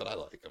 Yeah, but I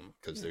like them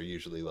because they're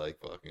usually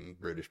like fucking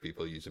British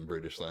people using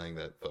British slang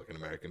that fucking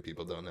American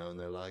people don't know. And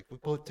they're like, we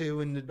put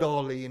two in the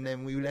dolly and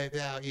then we left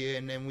out here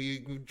and then we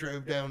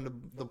drove down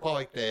the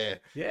pike there.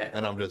 Yeah.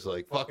 And I'm just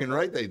like, fucking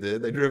right they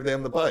did. They drove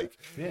down the pike.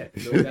 Yeah.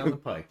 Go down the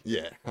pike.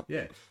 Yeah.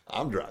 Yeah.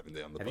 I'm driving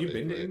down the Have pike. you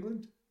been to but-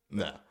 England?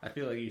 No. I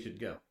feel like you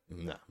should go.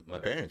 No. My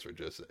parents were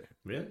just there.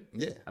 Really?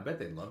 Yeah. I bet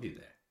they love you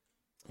there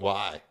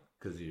Why?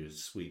 because of your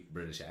sweet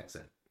British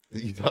accent.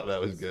 You thought that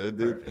was good,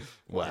 dude? Perfect.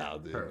 Wow,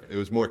 dude. Perfect. It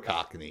was more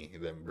Cockney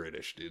than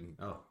British, dude.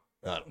 Oh,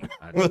 I don't know.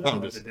 I don't know I'm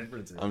what just, the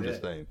difference is. I'm yeah.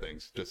 just saying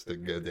things just to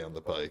go down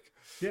the pike.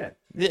 Yeah.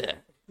 Yeah.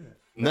 Yeah.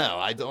 No,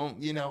 I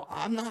don't,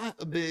 I'm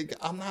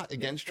not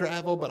against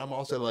travel, but I'm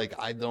also like,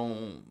 I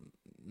don't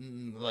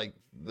like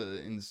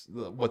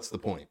what's the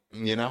point,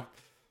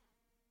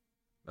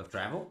 Of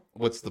travel?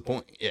 What's the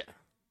point? Yeah.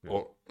 Yeah.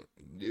 Or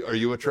are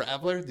you a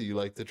traveler? Do you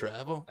like to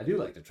travel? I do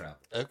like to travel.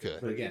 Okay.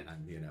 But again,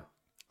 I'm,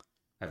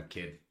 have a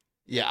kid.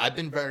 Yeah, I've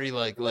been very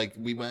like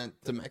we went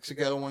to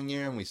Mexico one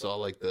year and we saw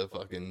like the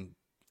fucking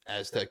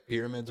Aztec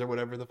pyramids or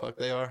whatever the fuck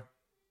they are.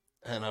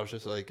 And I was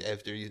just like,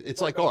 it's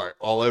like art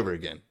all over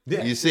again.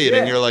 Yeah. You see it Yeah.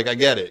 and you're like, I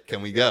get it.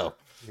 Can we go?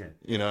 Yeah.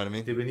 You know what I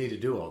mean? Did we need to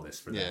do all this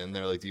for Yeah. that? And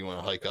they're like, do you want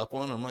to hike up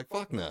one? I'm like,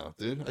 fuck no,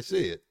 dude. I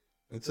see it.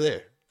 It's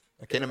there.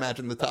 I can't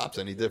imagine the top's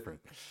any different.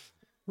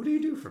 What do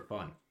you do for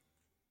fun?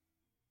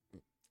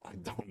 I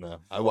don't know.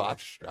 I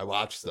watch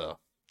stuff.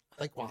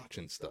 I like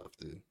watching stuff,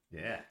 dude.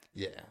 Yeah.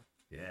 Yeah.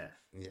 Yeah.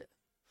 Yeah.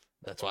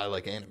 That's why I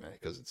like anime,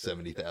 because it's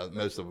 70,000.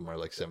 Most of them are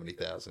like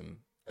 70,000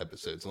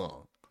 episodes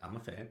long. I'm a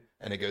fan.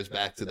 And it goes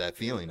back to that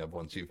feeling of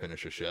once you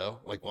finish a show.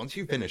 Like, once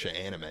you finish an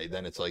anime,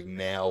 then it's like,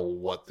 now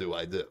what do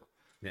I do?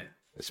 Yeah.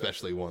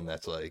 Especially one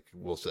that's like,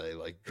 we'll say,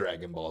 like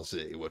Dragon Ball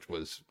Z, which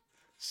was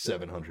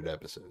 700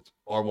 episodes.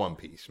 Or One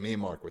Piece. Me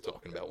and Mark were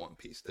talking about One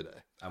Piece today.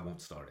 I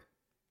won't start it.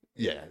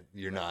 Yeah,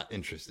 you're not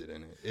interested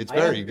in it. It's I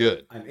very am-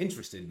 good. I'm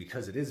interested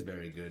because it is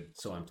very good,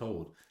 so I'm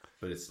told.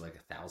 But it's like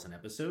 1,000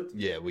 episodes.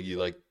 Yeah, well, you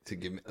like to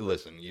give me,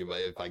 listen,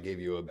 if I gave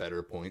you a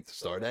better point to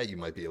start at, you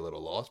might be a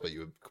little lost, but you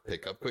would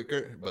pick up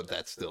quicker. But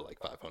that's still like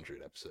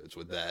 500 episodes.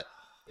 Would that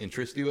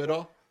interest you at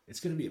all?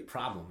 It's going to be a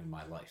problem in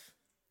my life.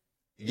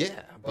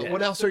 Yeah, but Yeah.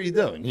 what else are you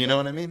doing? You know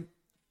what I mean?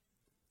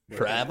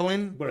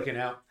 Traveling? Working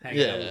out, hanging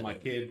out Yeah. with my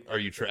kid. Are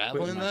you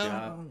traveling my though?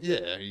 job.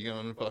 Yeah, are you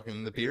going to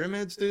fucking the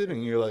pyramids, dude?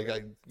 And you're like,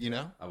 I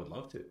would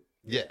love to.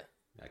 yeah.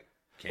 I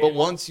can't. But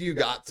once you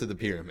got to the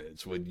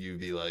pyramids, would you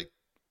be like,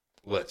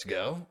 let's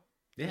go?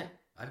 Yeah,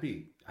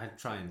 I'd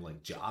try and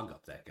like jog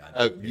up that guy.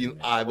 Oh,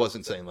 I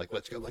wasn't saying like,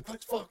 let's go, like,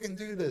 let's fucking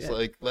do this. Yeah.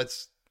 Like,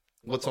 what's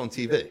on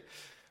TV?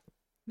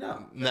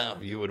 No. No,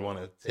 you would want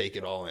to take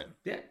it all in.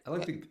 Yeah, I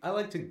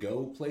like to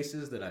go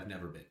places that I've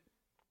never been.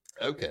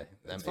 Okay,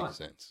 that It's makes fun.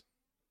 sense.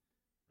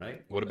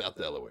 Right? What about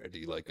Delaware? Do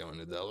you like going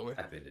to Delaware?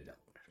 I've been to Delaware.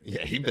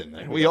 Yeah, you've been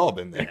there. We all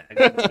been there.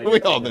 Yeah, I We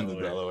got all to been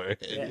to Delaware. Delaware.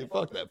 Yeah. You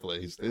fuck that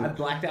place, dude. I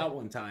blacked out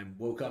one time.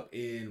 Woke up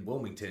in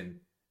Wilmington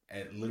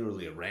at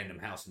literally a random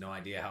house. No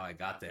idea how I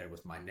got there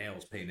with my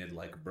nails painted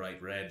like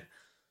bright red.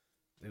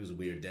 It was a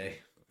weird day.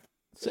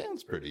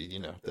 Sounds pretty,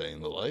 day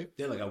in the life.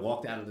 Yeah, like I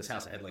walked out of this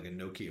house. I had like a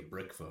Nokia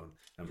brick phone.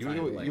 I'm trying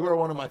to, like, You were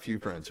one of my few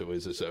friends who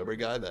is a sober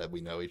guy that we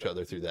know each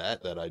other through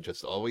that I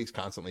just always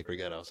constantly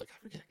forget. I was like,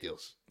 I forget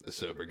Gil's the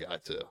sober guy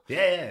too.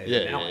 Yeah.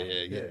 Now I-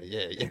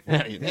 Yeah.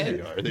 Now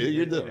you are, dude.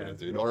 You're doing it,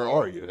 dude. Or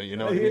are you? You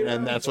know what I mean?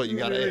 And that's what you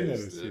gotta Who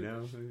ask.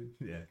 knows, dude.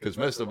 Yeah. Because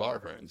most of our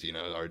friends,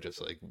 are just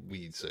like,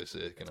 weed's so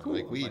sick. And I'm Cool.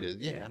 like, weed Like, is,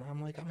 yeah. And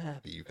I'm like, I'm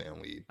happy you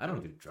found weed. I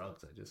don't do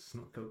drugs. I just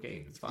smoke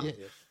cocaine. It's fine. Yeah.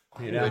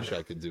 I You know? wish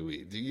I could do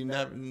weed. Do you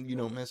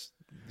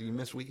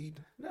miss weed?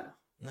 No.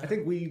 No. I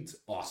think weed's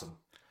awesome.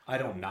 I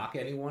don't knock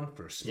anyone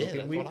for Yeah, smoking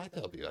that's weed. what I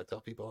tell people. I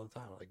tell people all the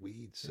time, like,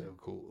 weed's so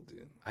cool,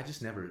 dude. I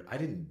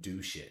didn't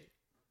do shit.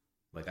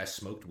 Like I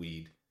smoked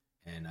weed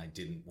and I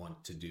didn't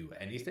want to do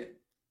anything.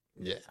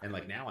 Yeah. And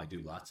like now I do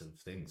lots of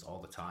things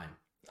all the time.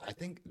 I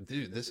think,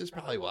 dude, this is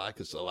probably why,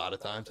 because a lot of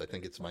times I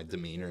think it's my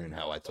demeanor and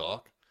how I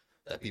talk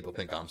that people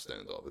think I'm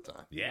stoned all the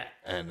time. Yeah.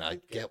 And I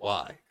get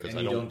why. Because And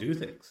I you don't, don't do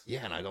things.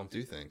 Yeah, and I don't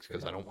do things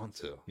because I don't want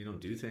to. You don't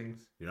do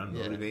things. You're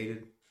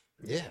unmotivated.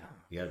 Yeah.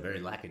 You got a very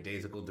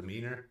lackadaisical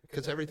demeanor.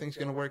 Because everything's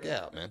going to work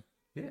out, man.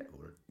 Yeah.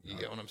 Or You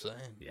get what I'm saying?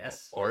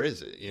 yes. Or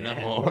is it,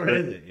 Yeah, or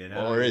is it, you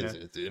know? Or You is know?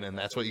 it, dude? And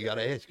that's what you got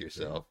to ask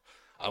yourself.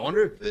 I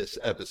wonder if this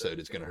episode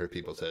is going to hurt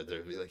people's heads.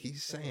 They'll be like,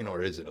 he's saying,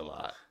 or is it a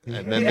lot?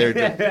 And then they're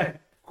just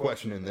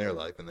questioning their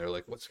life and they're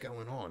like, what's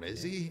going on?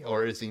 Is he,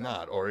 or is he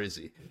not? Or is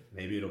he?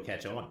 Maybe it'll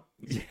catch on.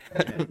 Yeah.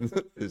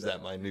 Is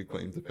that my new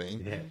claim to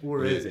fame? Yeah.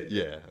 Or is it?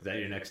 Yeah. Is that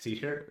your next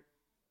T-shirt?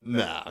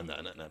 No.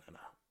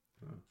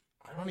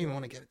 I don't even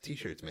want to get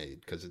t-shirts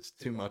made because it's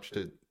too much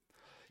to.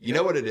 You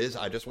know what it is?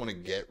 I just want to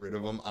get rid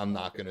of them. I'm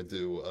not gonna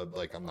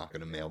I'm not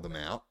gonna mail them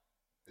out.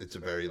 It's a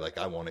very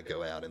I want to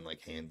go out and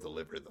hand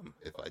deliver them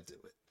if I do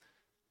it.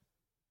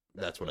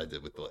 That's what I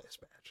did with the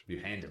last batch. You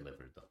hand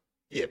delivered them.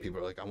 Yeah, people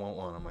are like, I want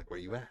one. I'm like, where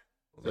you at?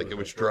 So It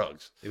was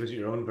drugs. It was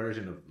your own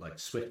version of like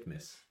Swift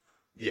Miss.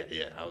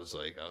 Yeah. I was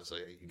like,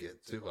 you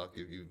get 2, I'll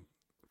give you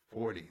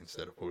 40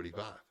 instead of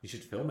 45. You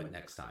should film it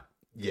next time.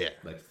 Yeah.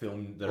 Like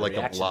film the Like a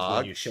reactions vlog?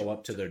 when you show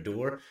up to their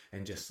door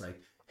and just like,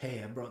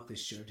 hey, I brought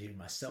this shirt here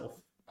myself.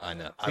 I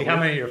know. See how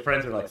many of your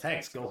friends are like,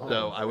 thanks, go home.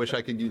 So I wish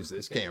I could use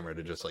this camera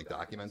to just like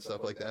document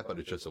stuff like that, but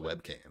it's just a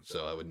webcam.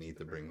 So I would need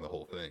to bring the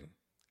whole thing.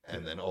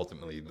 And then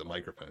ultimately the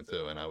microphone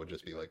too. And I would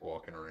just be like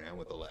walking around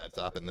with a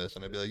laptop and this.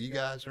 And I'd be like, you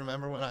guys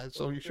remember when I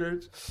sold you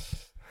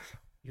shirts?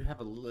 You have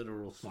a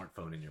literal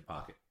smartphone in your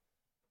pocket.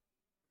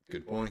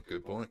 Good point. You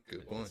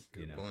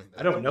Good know. point.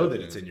 I don't know that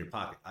it's in your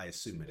pocket. I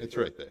assume it is. It's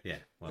right there. Yeah.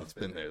 Well, It's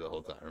been there the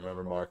whole time.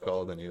 Remember Mark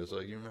called and he was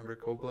like, you remember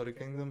Cold Blooded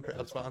Kingdom?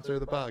 Proud sponsor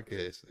of the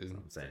podcast. that's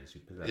what I'm saying.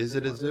 You possess Is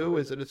it a one. zoo?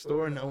 Is it a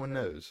store? No one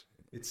knows.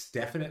 It's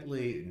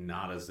definitely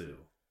not a zoo.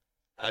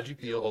 How'd you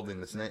feel holding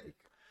the snake?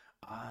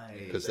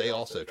 Because they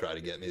also try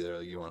to get me. They're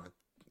like, you want to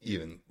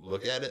even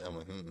look at it? I'm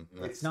like,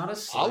 no. It's not a I'll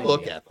slime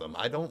look yet. at them.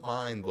 I don't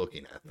mind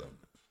looking at them.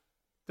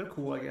 They're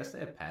cool, I guess. They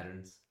have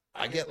patterns.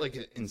 I get like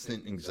an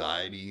instant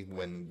anxiety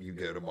when you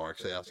go to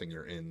Mark's house and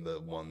you're in the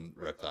one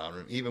reptile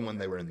room, even when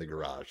they were in the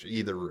garage,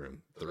 either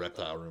room, the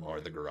reptile room or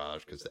the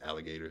garage, because the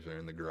alligators are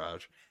in the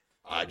garage.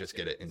 I just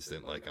get an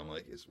instant, like, I'm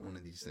like, is one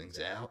of these things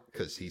out?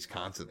 Because he's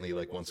constantly,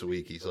 like, once a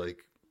week, he's like,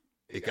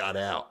 it got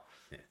out.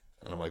 Yeah.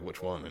 And I'm like,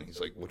 which one? And he's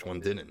like, which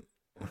one didn't?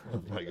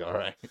 I'm like, all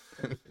right.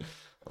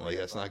 I'm like,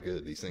 that's not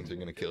good. These things are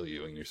going to kill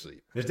you in your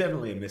sleep. There's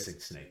definitely a missing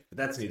snake, but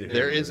that's neither.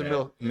 There here is a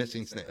nor there.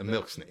 missing snake, a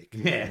milk snake.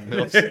 Yeah,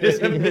 Milk there is a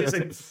snake.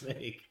 missing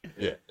snake.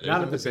 Yeah. Not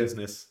in the missing-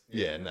 business,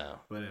 Yeah, no.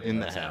 but In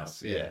the Mark's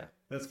house. Yeah.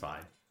 That's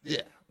fine.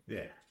 Yeah.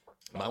 Yeah.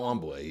 My one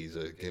boy, he's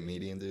a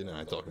comedian, dude, and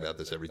I talk about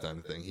this every time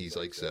the thing. He's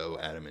like so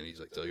adamant. He's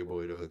like, tell your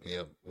boy to hook me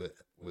up with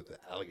the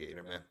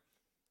alligator, man.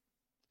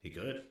 He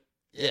good.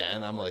 Yeah,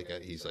 and I'm like,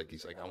 he's like,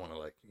 I want to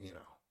like,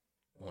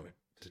 want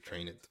to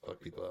train it to fuck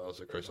people out. I was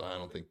like, Chris, I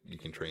don't think you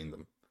can train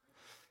them,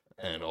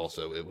 and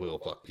also it will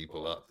fuck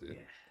people up, dude.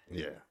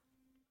 Yeah.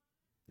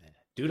 Yeah.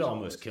 Dude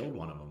almost killed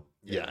one of them.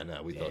 Yeah, I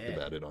know. We talked Yeah.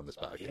 about it on this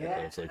podcast. Yeah,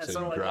 It's like, that's so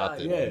all you I dropped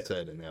got, it yeah. and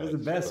said, and now It was the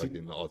it's best.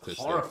 fucking autistic.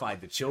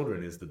 Horrified the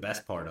children is the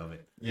best part of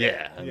it.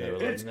 Yeah, and they were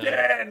like, It's "No."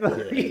 dead.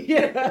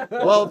 Yeah. Yeah.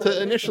 Well,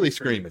 to initially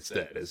scream it's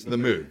dead is the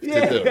move to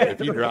Yeah. do it.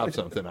 If you drop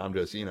something, I'm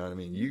just, you know what I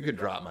mean? You could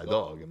drop my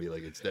dog and be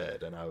like, it's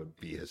dead, and I would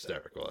be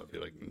hysterical. I'd be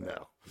like,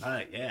 no,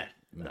 Yeah.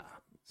 nah.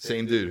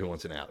 Same dude who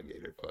wants an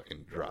alligator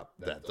fucking drop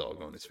that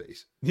dog on his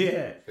face.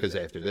 Yeah. Because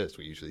after this,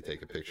 we usually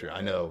take a picture. I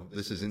know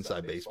this is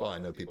inside baseball. I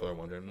know people are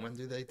wondering, when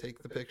do they take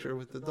the picture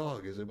with the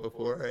dog? Is it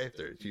before or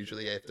after? It's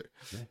usually after.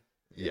 Yeah.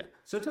 Yeah.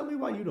 So tell me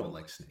why you don't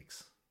like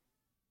snakes.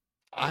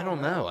 I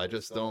don't know. I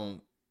just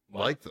don't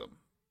like them.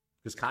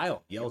 Because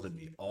Kyle yells at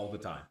me all the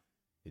time.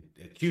 It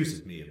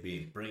accuses me of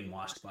being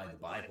brainwashed by the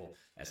Bible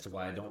as to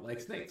why I don't like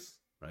snakes,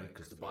 right?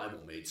 Because the Bible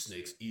made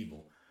snakes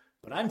evil.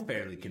 But I'm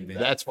fairly convinced.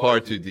 That's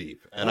far too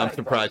deep. And I'm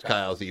surprised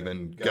Kyle's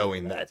even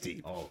going that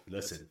deep Oh,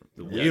 listen,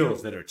 the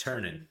wheels that are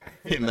turning.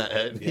 in that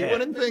head. He Yeah.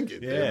 wouldn't think it,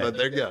 dude, Yeah. but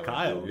they're going.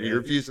 Kyle, He yeah.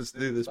 refuses to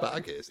do this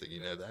podcasting.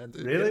 You know that,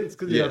 dude? Really? It's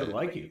because he doesn't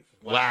like you.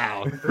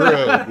 Wow. Bro,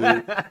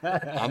 dude.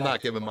 I'm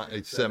not giving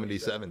my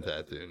 77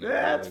 tattoo. No.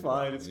 Yeah, that's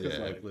fine. It's because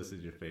Yeah. Lifeless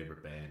is your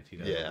favorite band. He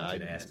doesn't Yeah, want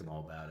you I- to ask him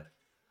all about it.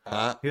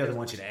 Huh? He doesn't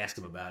want you to ask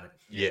him about it.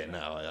 Yeah,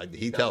 no.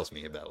 He tells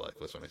me about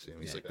Lifeless when I see him.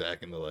 He's Yeah. like,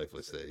 back in the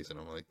Lifeless days. And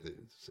I'm like, dude,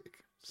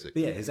 sick. But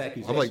yeah, his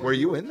accusation. I'm like, were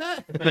you in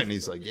that? And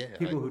he's like, yeah.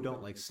 People who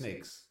don't like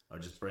snakes are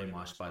just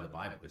brainwashed by the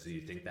Bible. So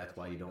you think that's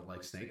why you don't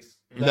like snakes?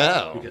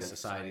 No. Because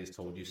society has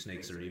told you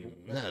snakes are evil?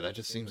 No, that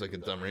just seems like a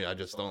dumb reason. I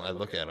just don't. I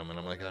look at them and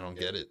I'm like, I don't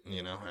get it,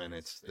 and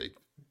it's they,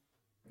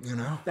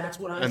 That's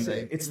what I And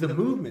say. they- It's the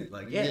movement.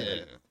 Like, yeah, Yeah.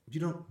 like, you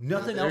don't.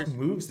 Nothing They're- else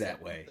moves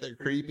that way. they're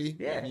creepy.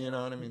 Yeah. You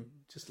know what I mean?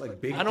 Just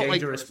like big, I don't like-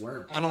 dangerous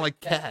worms. I don't like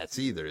cats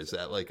either. Is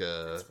that like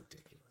That's a?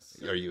 ridiculous.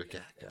 Are you a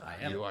cat guy?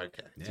 I am. You are a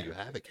cat. Yeah. Do you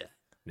have a cat?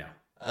 No,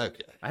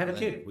 Okay. I have a Then-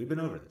 kid. We've been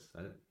over this.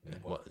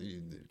 What? The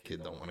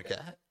kid don't want a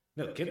cat?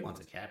 No, the kid wants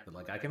a cat, but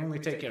like I can only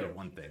take care of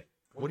one thing.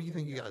 What do you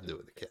think you got to do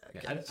with a cat?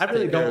 Yeah, Cats I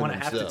really take care don't of want to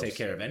have to themselves. take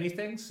care of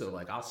anything. So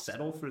like I'll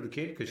settle for the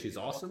kid because she's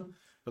awesome.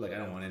 But like I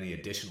don't want any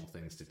additional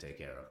things to take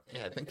care of.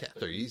 Yeah, I think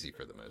cats are easy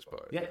for the most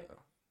part. Yeah.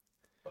 though.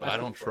 But I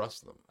don't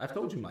trust them. I've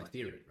told you my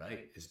theory,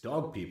 right? Is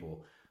dog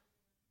people.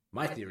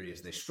 My theory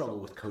is they struggle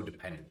with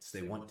codependence.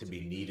 They want to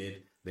be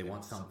needed. They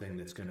want something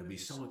that's going to be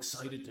so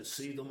excited to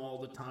see them all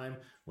the time.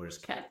 Whereas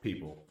cat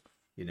people,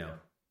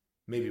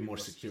 maybe more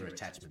secure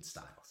attachment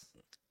styles.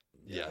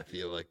 Yeah, I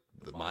feel like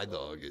my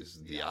dog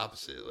is the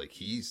opposite. Like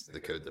he's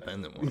the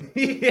codependent one.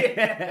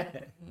 Yeah.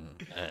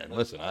 And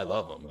listen, I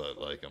love him, but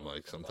like I'm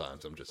like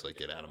sometimes I'm just like,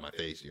 get out of my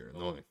face, you're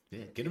annoying.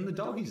 Yeah, get him the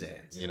doggy's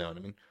ass. You know what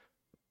I mean?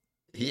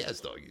 He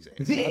has doggy's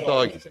hands. Not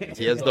doggy's hands.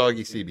 He has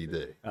doggy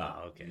CBD,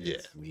 Oh, okay. Yeah.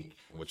 That's weak.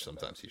 which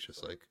sometimes he's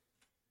just like,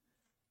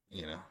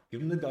 Give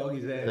him the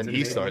doggy's ass. Then and he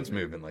maybe- starts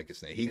moving like a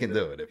snake. He can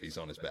do it if he's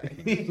on his back.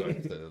 He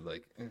starts to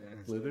like,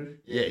 Slither.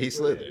 yeah, he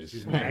slithers.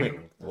 He's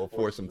nagging. We'll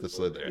force him to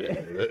slither. Yeah.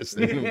 After this.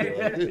 Then he'll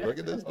be like, dude, look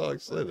at this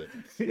dog slither.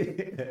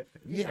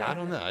 Yeah, I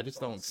don't know. I just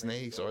don't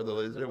snakes or the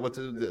lizard. What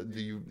do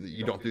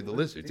you don't do the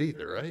lizards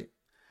either, right?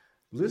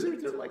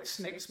 Lizards are like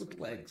snakes with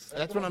legs.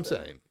 That's what I'm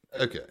saying.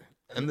 Okay.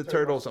 And the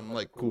turtles, I'm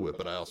like cool with,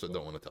 but I also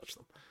don't want to touch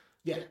them.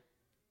 Yeah.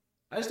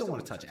 I just don't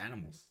want to touch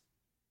animals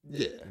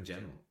Yeah, in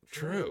general.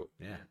 true.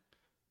 Yeah.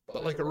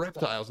 But like a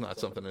reptile's not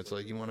something that's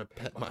like, you want to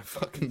pet my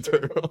fucking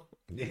turtle?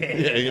 Yeah,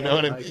 Yeah, you know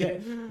what I like, mean? yeah.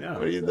 No.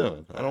 What are you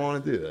doing? I don't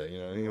want to do that.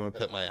 You want to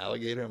pet my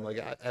alligator? I'm like,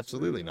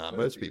 absolutely not.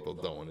 Most people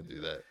don't want to do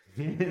that.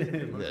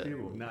 Most Yeah.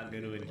 people not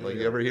going to enjoy Like,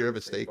 you ever hear of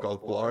a state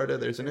called Florida?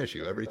 There's an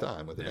issue every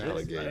time with an There is,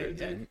 alligator, right?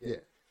 dude. Yeah.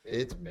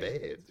 It's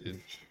bad,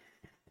 dude.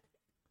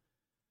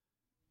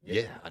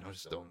 Yeah, I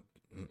just don't.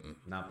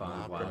 Not buying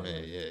Not for wild.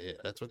 me. Yeah.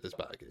 That's what this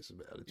podcast is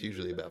about. It's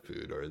usually about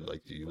food, or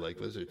like, do you like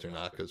lizards or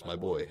not? Because my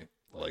boy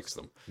likes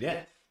them.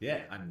 Yeah.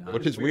 Yeah. I'm not.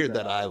 Which is weird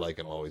that I like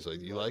him always. Like,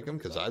 do you like him?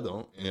 Because I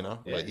don't, Yeah.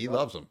 But he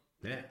loves them.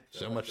 Yeah.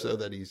 So much so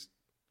that he's.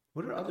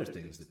 What are other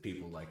things that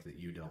people like that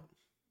you don't?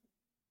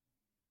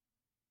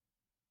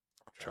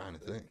 I'm trying to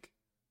think.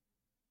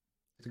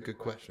 It's a good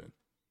question.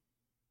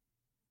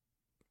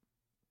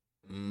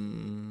 I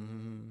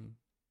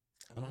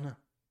don't know.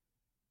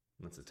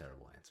 That's a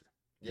terrible answer.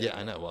 Yeah,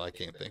 I know. Well, I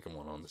can't think of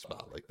one on the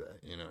spot like that.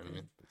 You know what I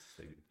mean?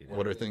 You know,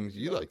 What are things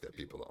you like that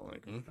people don't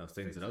like? those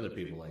things that other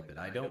people like that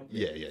I don't?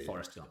 Yeah.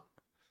 Forrest Gump.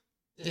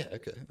 Yeah,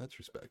 okay, that's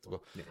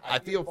respectable. Yeah. I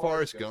feel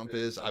Forrest Gump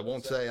is, I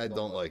won't say I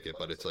don't like it,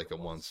 but it's like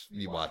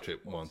you watch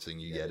it once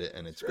and you get it,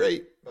 and it's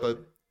great,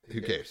 but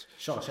who cares?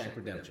 Shawshank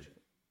Redemption.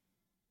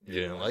 You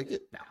didn't like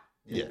it? No.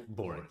 Yeah.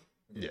 Boring.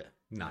 Yeah.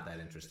 Not that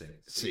interesting.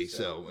 See,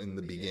 so in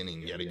the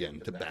beginning, yet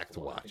again, back to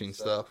watching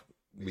stuff,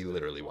 we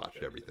literally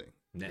watched everything.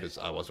 Yeah. Because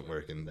I wasn't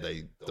working,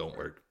 they don't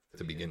work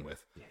to begin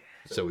with.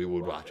 So we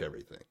would watch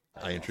everything.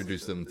 I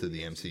introduced them to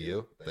the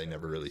MCU. They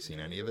never really seen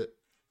any of it.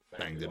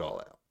 Banged it all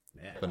out.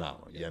 Yeah.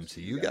 Phenomenal. You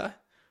MCU guy?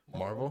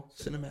 Marvel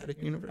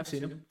Cinematic Universe? I've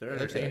seen them. They're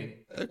entertaining.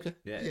 Okay.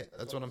 Yeah. Yeah,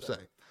 that's what I'm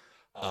saying.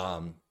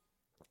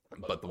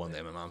 But the one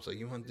day my mom's like,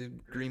 you want to do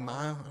Green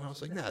Mile? And I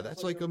was like, nah,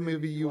 that's like a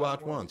movie you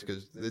watch once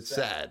because it's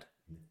sad.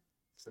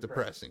 It's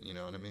depressing, you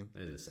know what I mean?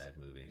 It is a sad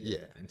movie. Yeah.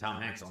 And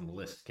Tom Hanks on the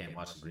list. Can't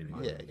watch the Green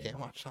Mile. Yeah, you can't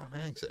watch Tom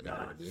Hanks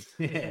anymore, dude.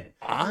 Yeah.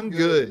 I'm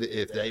good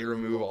if they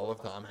remove all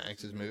of Tom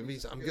Hanks's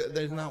movies. I'm good.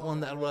 There's not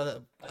one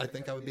that I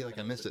think I would be like,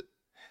 I miss it.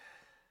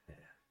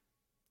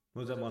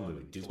 What was that one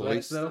movie? Toy,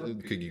 Duplex, though?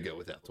 could you go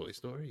without Toy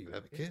Story? You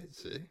have a kid,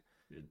 see?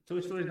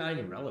 Toy Story's not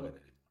even relevant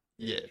anymore.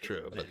 Yeah,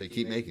 true. But they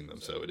keep making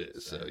them, so it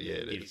is. So yeah,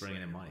 it Keeps is.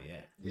 bringing in money,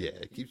 yeah. Yeah,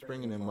 it keeps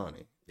bringing in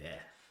money. Yeah.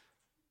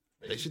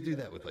 They should do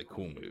that with like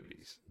cool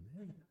movies.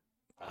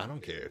 I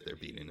don't care if they're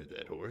beating a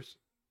dead horse.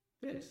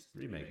 Yes,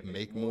 remake.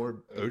 Make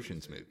more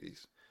Oceans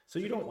movies. So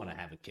you don't want to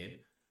have a kid.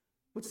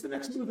 What's the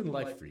next move in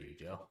life for you,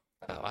 Joe?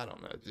 Oh, I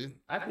don't know, dude.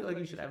 I feel like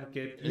you should have a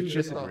kid. You It's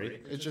disagree.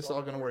 just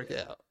all gonna work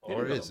out,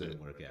 or It is all it?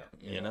 gonna work out?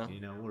 You know,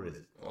 Or is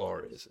it?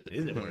 or is it?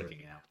 Is it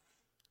working out?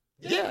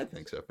 Yeah, I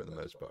think so for the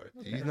most part.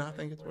 Do you not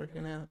think it's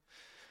working out?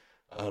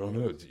 I don't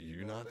know. Do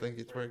you not think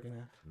it's working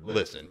out?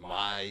 Listen,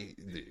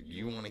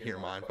 you want to hear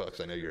mind fucks?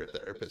 I know you're a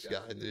therapist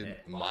guy, dude. Yeah.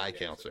 My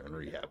counselor in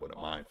rehab would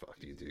have mind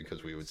fucked you, dude,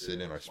 because we would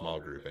sit in our small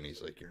group and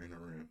he's like, "You're in a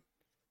room.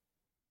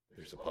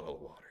 There's a puddle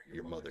of water.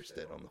 Your mother's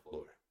dead on the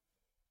floor.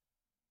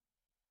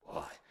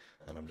 Why?"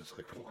 And I'm just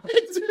like, "What,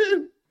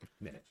 dude?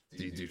 Yeah.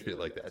 Do you do shit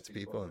like that to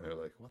people?" And they're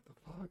like, "What the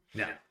fuck?"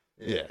 No.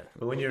 Yeah.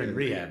 But when you're in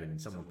rehab and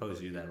someone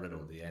poses you that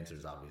riddle, the answer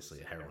is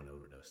obviously a heroin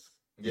overdose.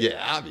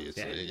 Yeah,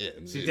 obviously. Yeah.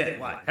 She's dead.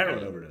 Why?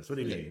 Heroin overdose. What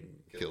do you mean?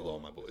 Killed all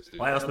my boys, dude.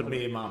 Why else would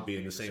me and mom be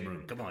in the same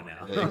room? Come on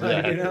now.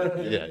 Exactly. You know?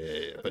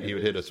 Yeah. But he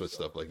would hit us with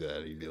stuff like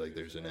that. He'd be like,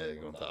 "There's an egg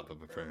on top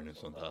of a furnace,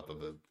 on top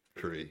of a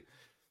tree.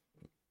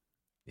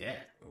 Yeah.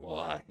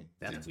 Why?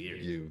 That's did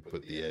weird. You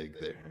put the egg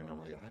there." And I'm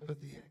like, "I put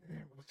the egg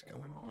there. What's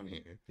going on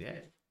here?" Yeah.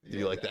 Do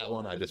you like that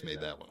one? I just made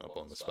that one up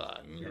on the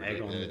spot. And, you were Egg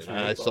like, on the and tree.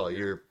 I saw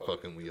your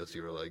fucking wheels.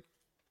 You were like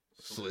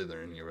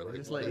slithering. You were like,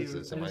 just "What let is you-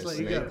 this? Am I I a just let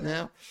you snake go.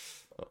 now?"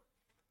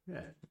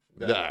 Yeah.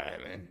 All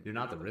right, man. You're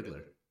not the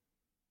Riddler.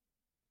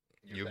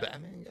 You a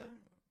Batman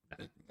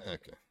guy?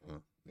 Okay.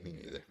 Well, me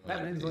neither.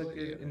 Batman's like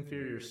Yeah. an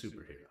inferior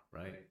superhero,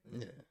 right?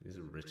 Yeah. He's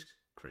a rich,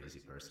 crazy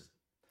person.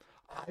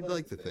 I'd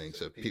like to think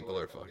so. People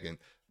are fucking.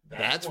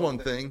 That's one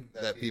thing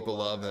that people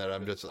love that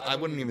I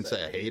wouldn't even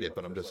say I hate it,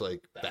 but I'm just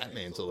like,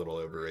 Batman's a little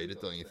overrated,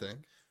 don't you think?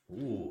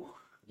 Ooh.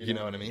 You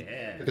know what I mean?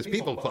 Yeah. Because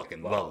people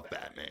fucking love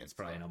Batman. It's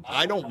probably an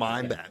I don't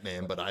mind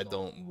Batman, but I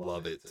don't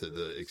love it to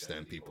the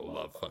extent people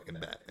love fucking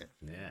Batman.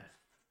 Yeah.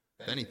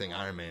 If anything,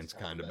 Iron Man's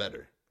kind of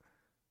better.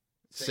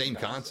 Same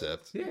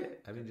concept. Yeah.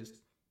 I mean, just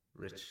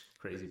rich,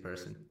 crazy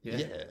person.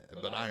 Yeah,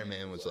 but Iron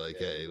Man was like,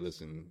 "Hey,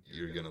 listen,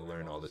 you're gonna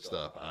learn all this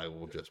stuff. I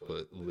will just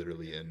put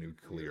literally a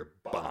nuclear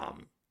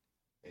bomb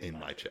in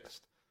my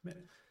chest." Yeah.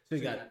 So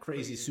you got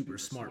crazy, super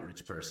smart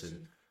rich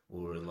person,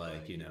 or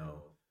like,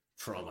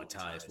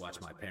 traumatized, watch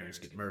my parents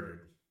get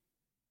murdered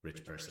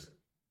rich person.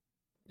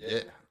 Yeah,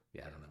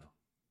 Yeah, I don't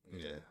know.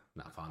 yeah,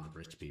 Not fond of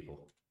rich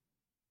people.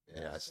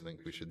 yeah. I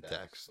think we should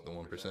tax the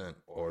 1%,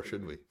 or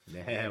should we?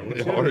 Yeah.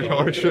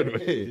 Or should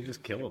we? You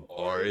just kill them.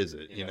 Or is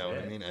it? You know what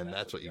I mean? And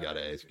that's what you got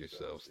to ask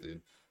yourselves,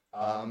 dude.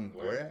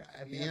 We're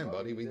at the end,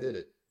 buddy. We did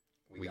it.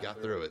 We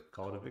got through it.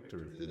 Call it a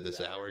victory. Did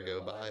this hour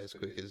go by as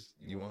quick as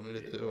you wanted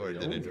it to, or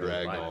did it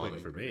drag Quick on?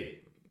 for me.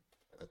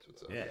 That's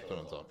what's up. Yeah. That's what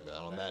I'm talking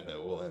about. On that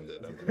note, we'll end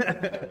it. I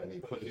don't have any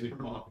closing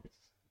remarks.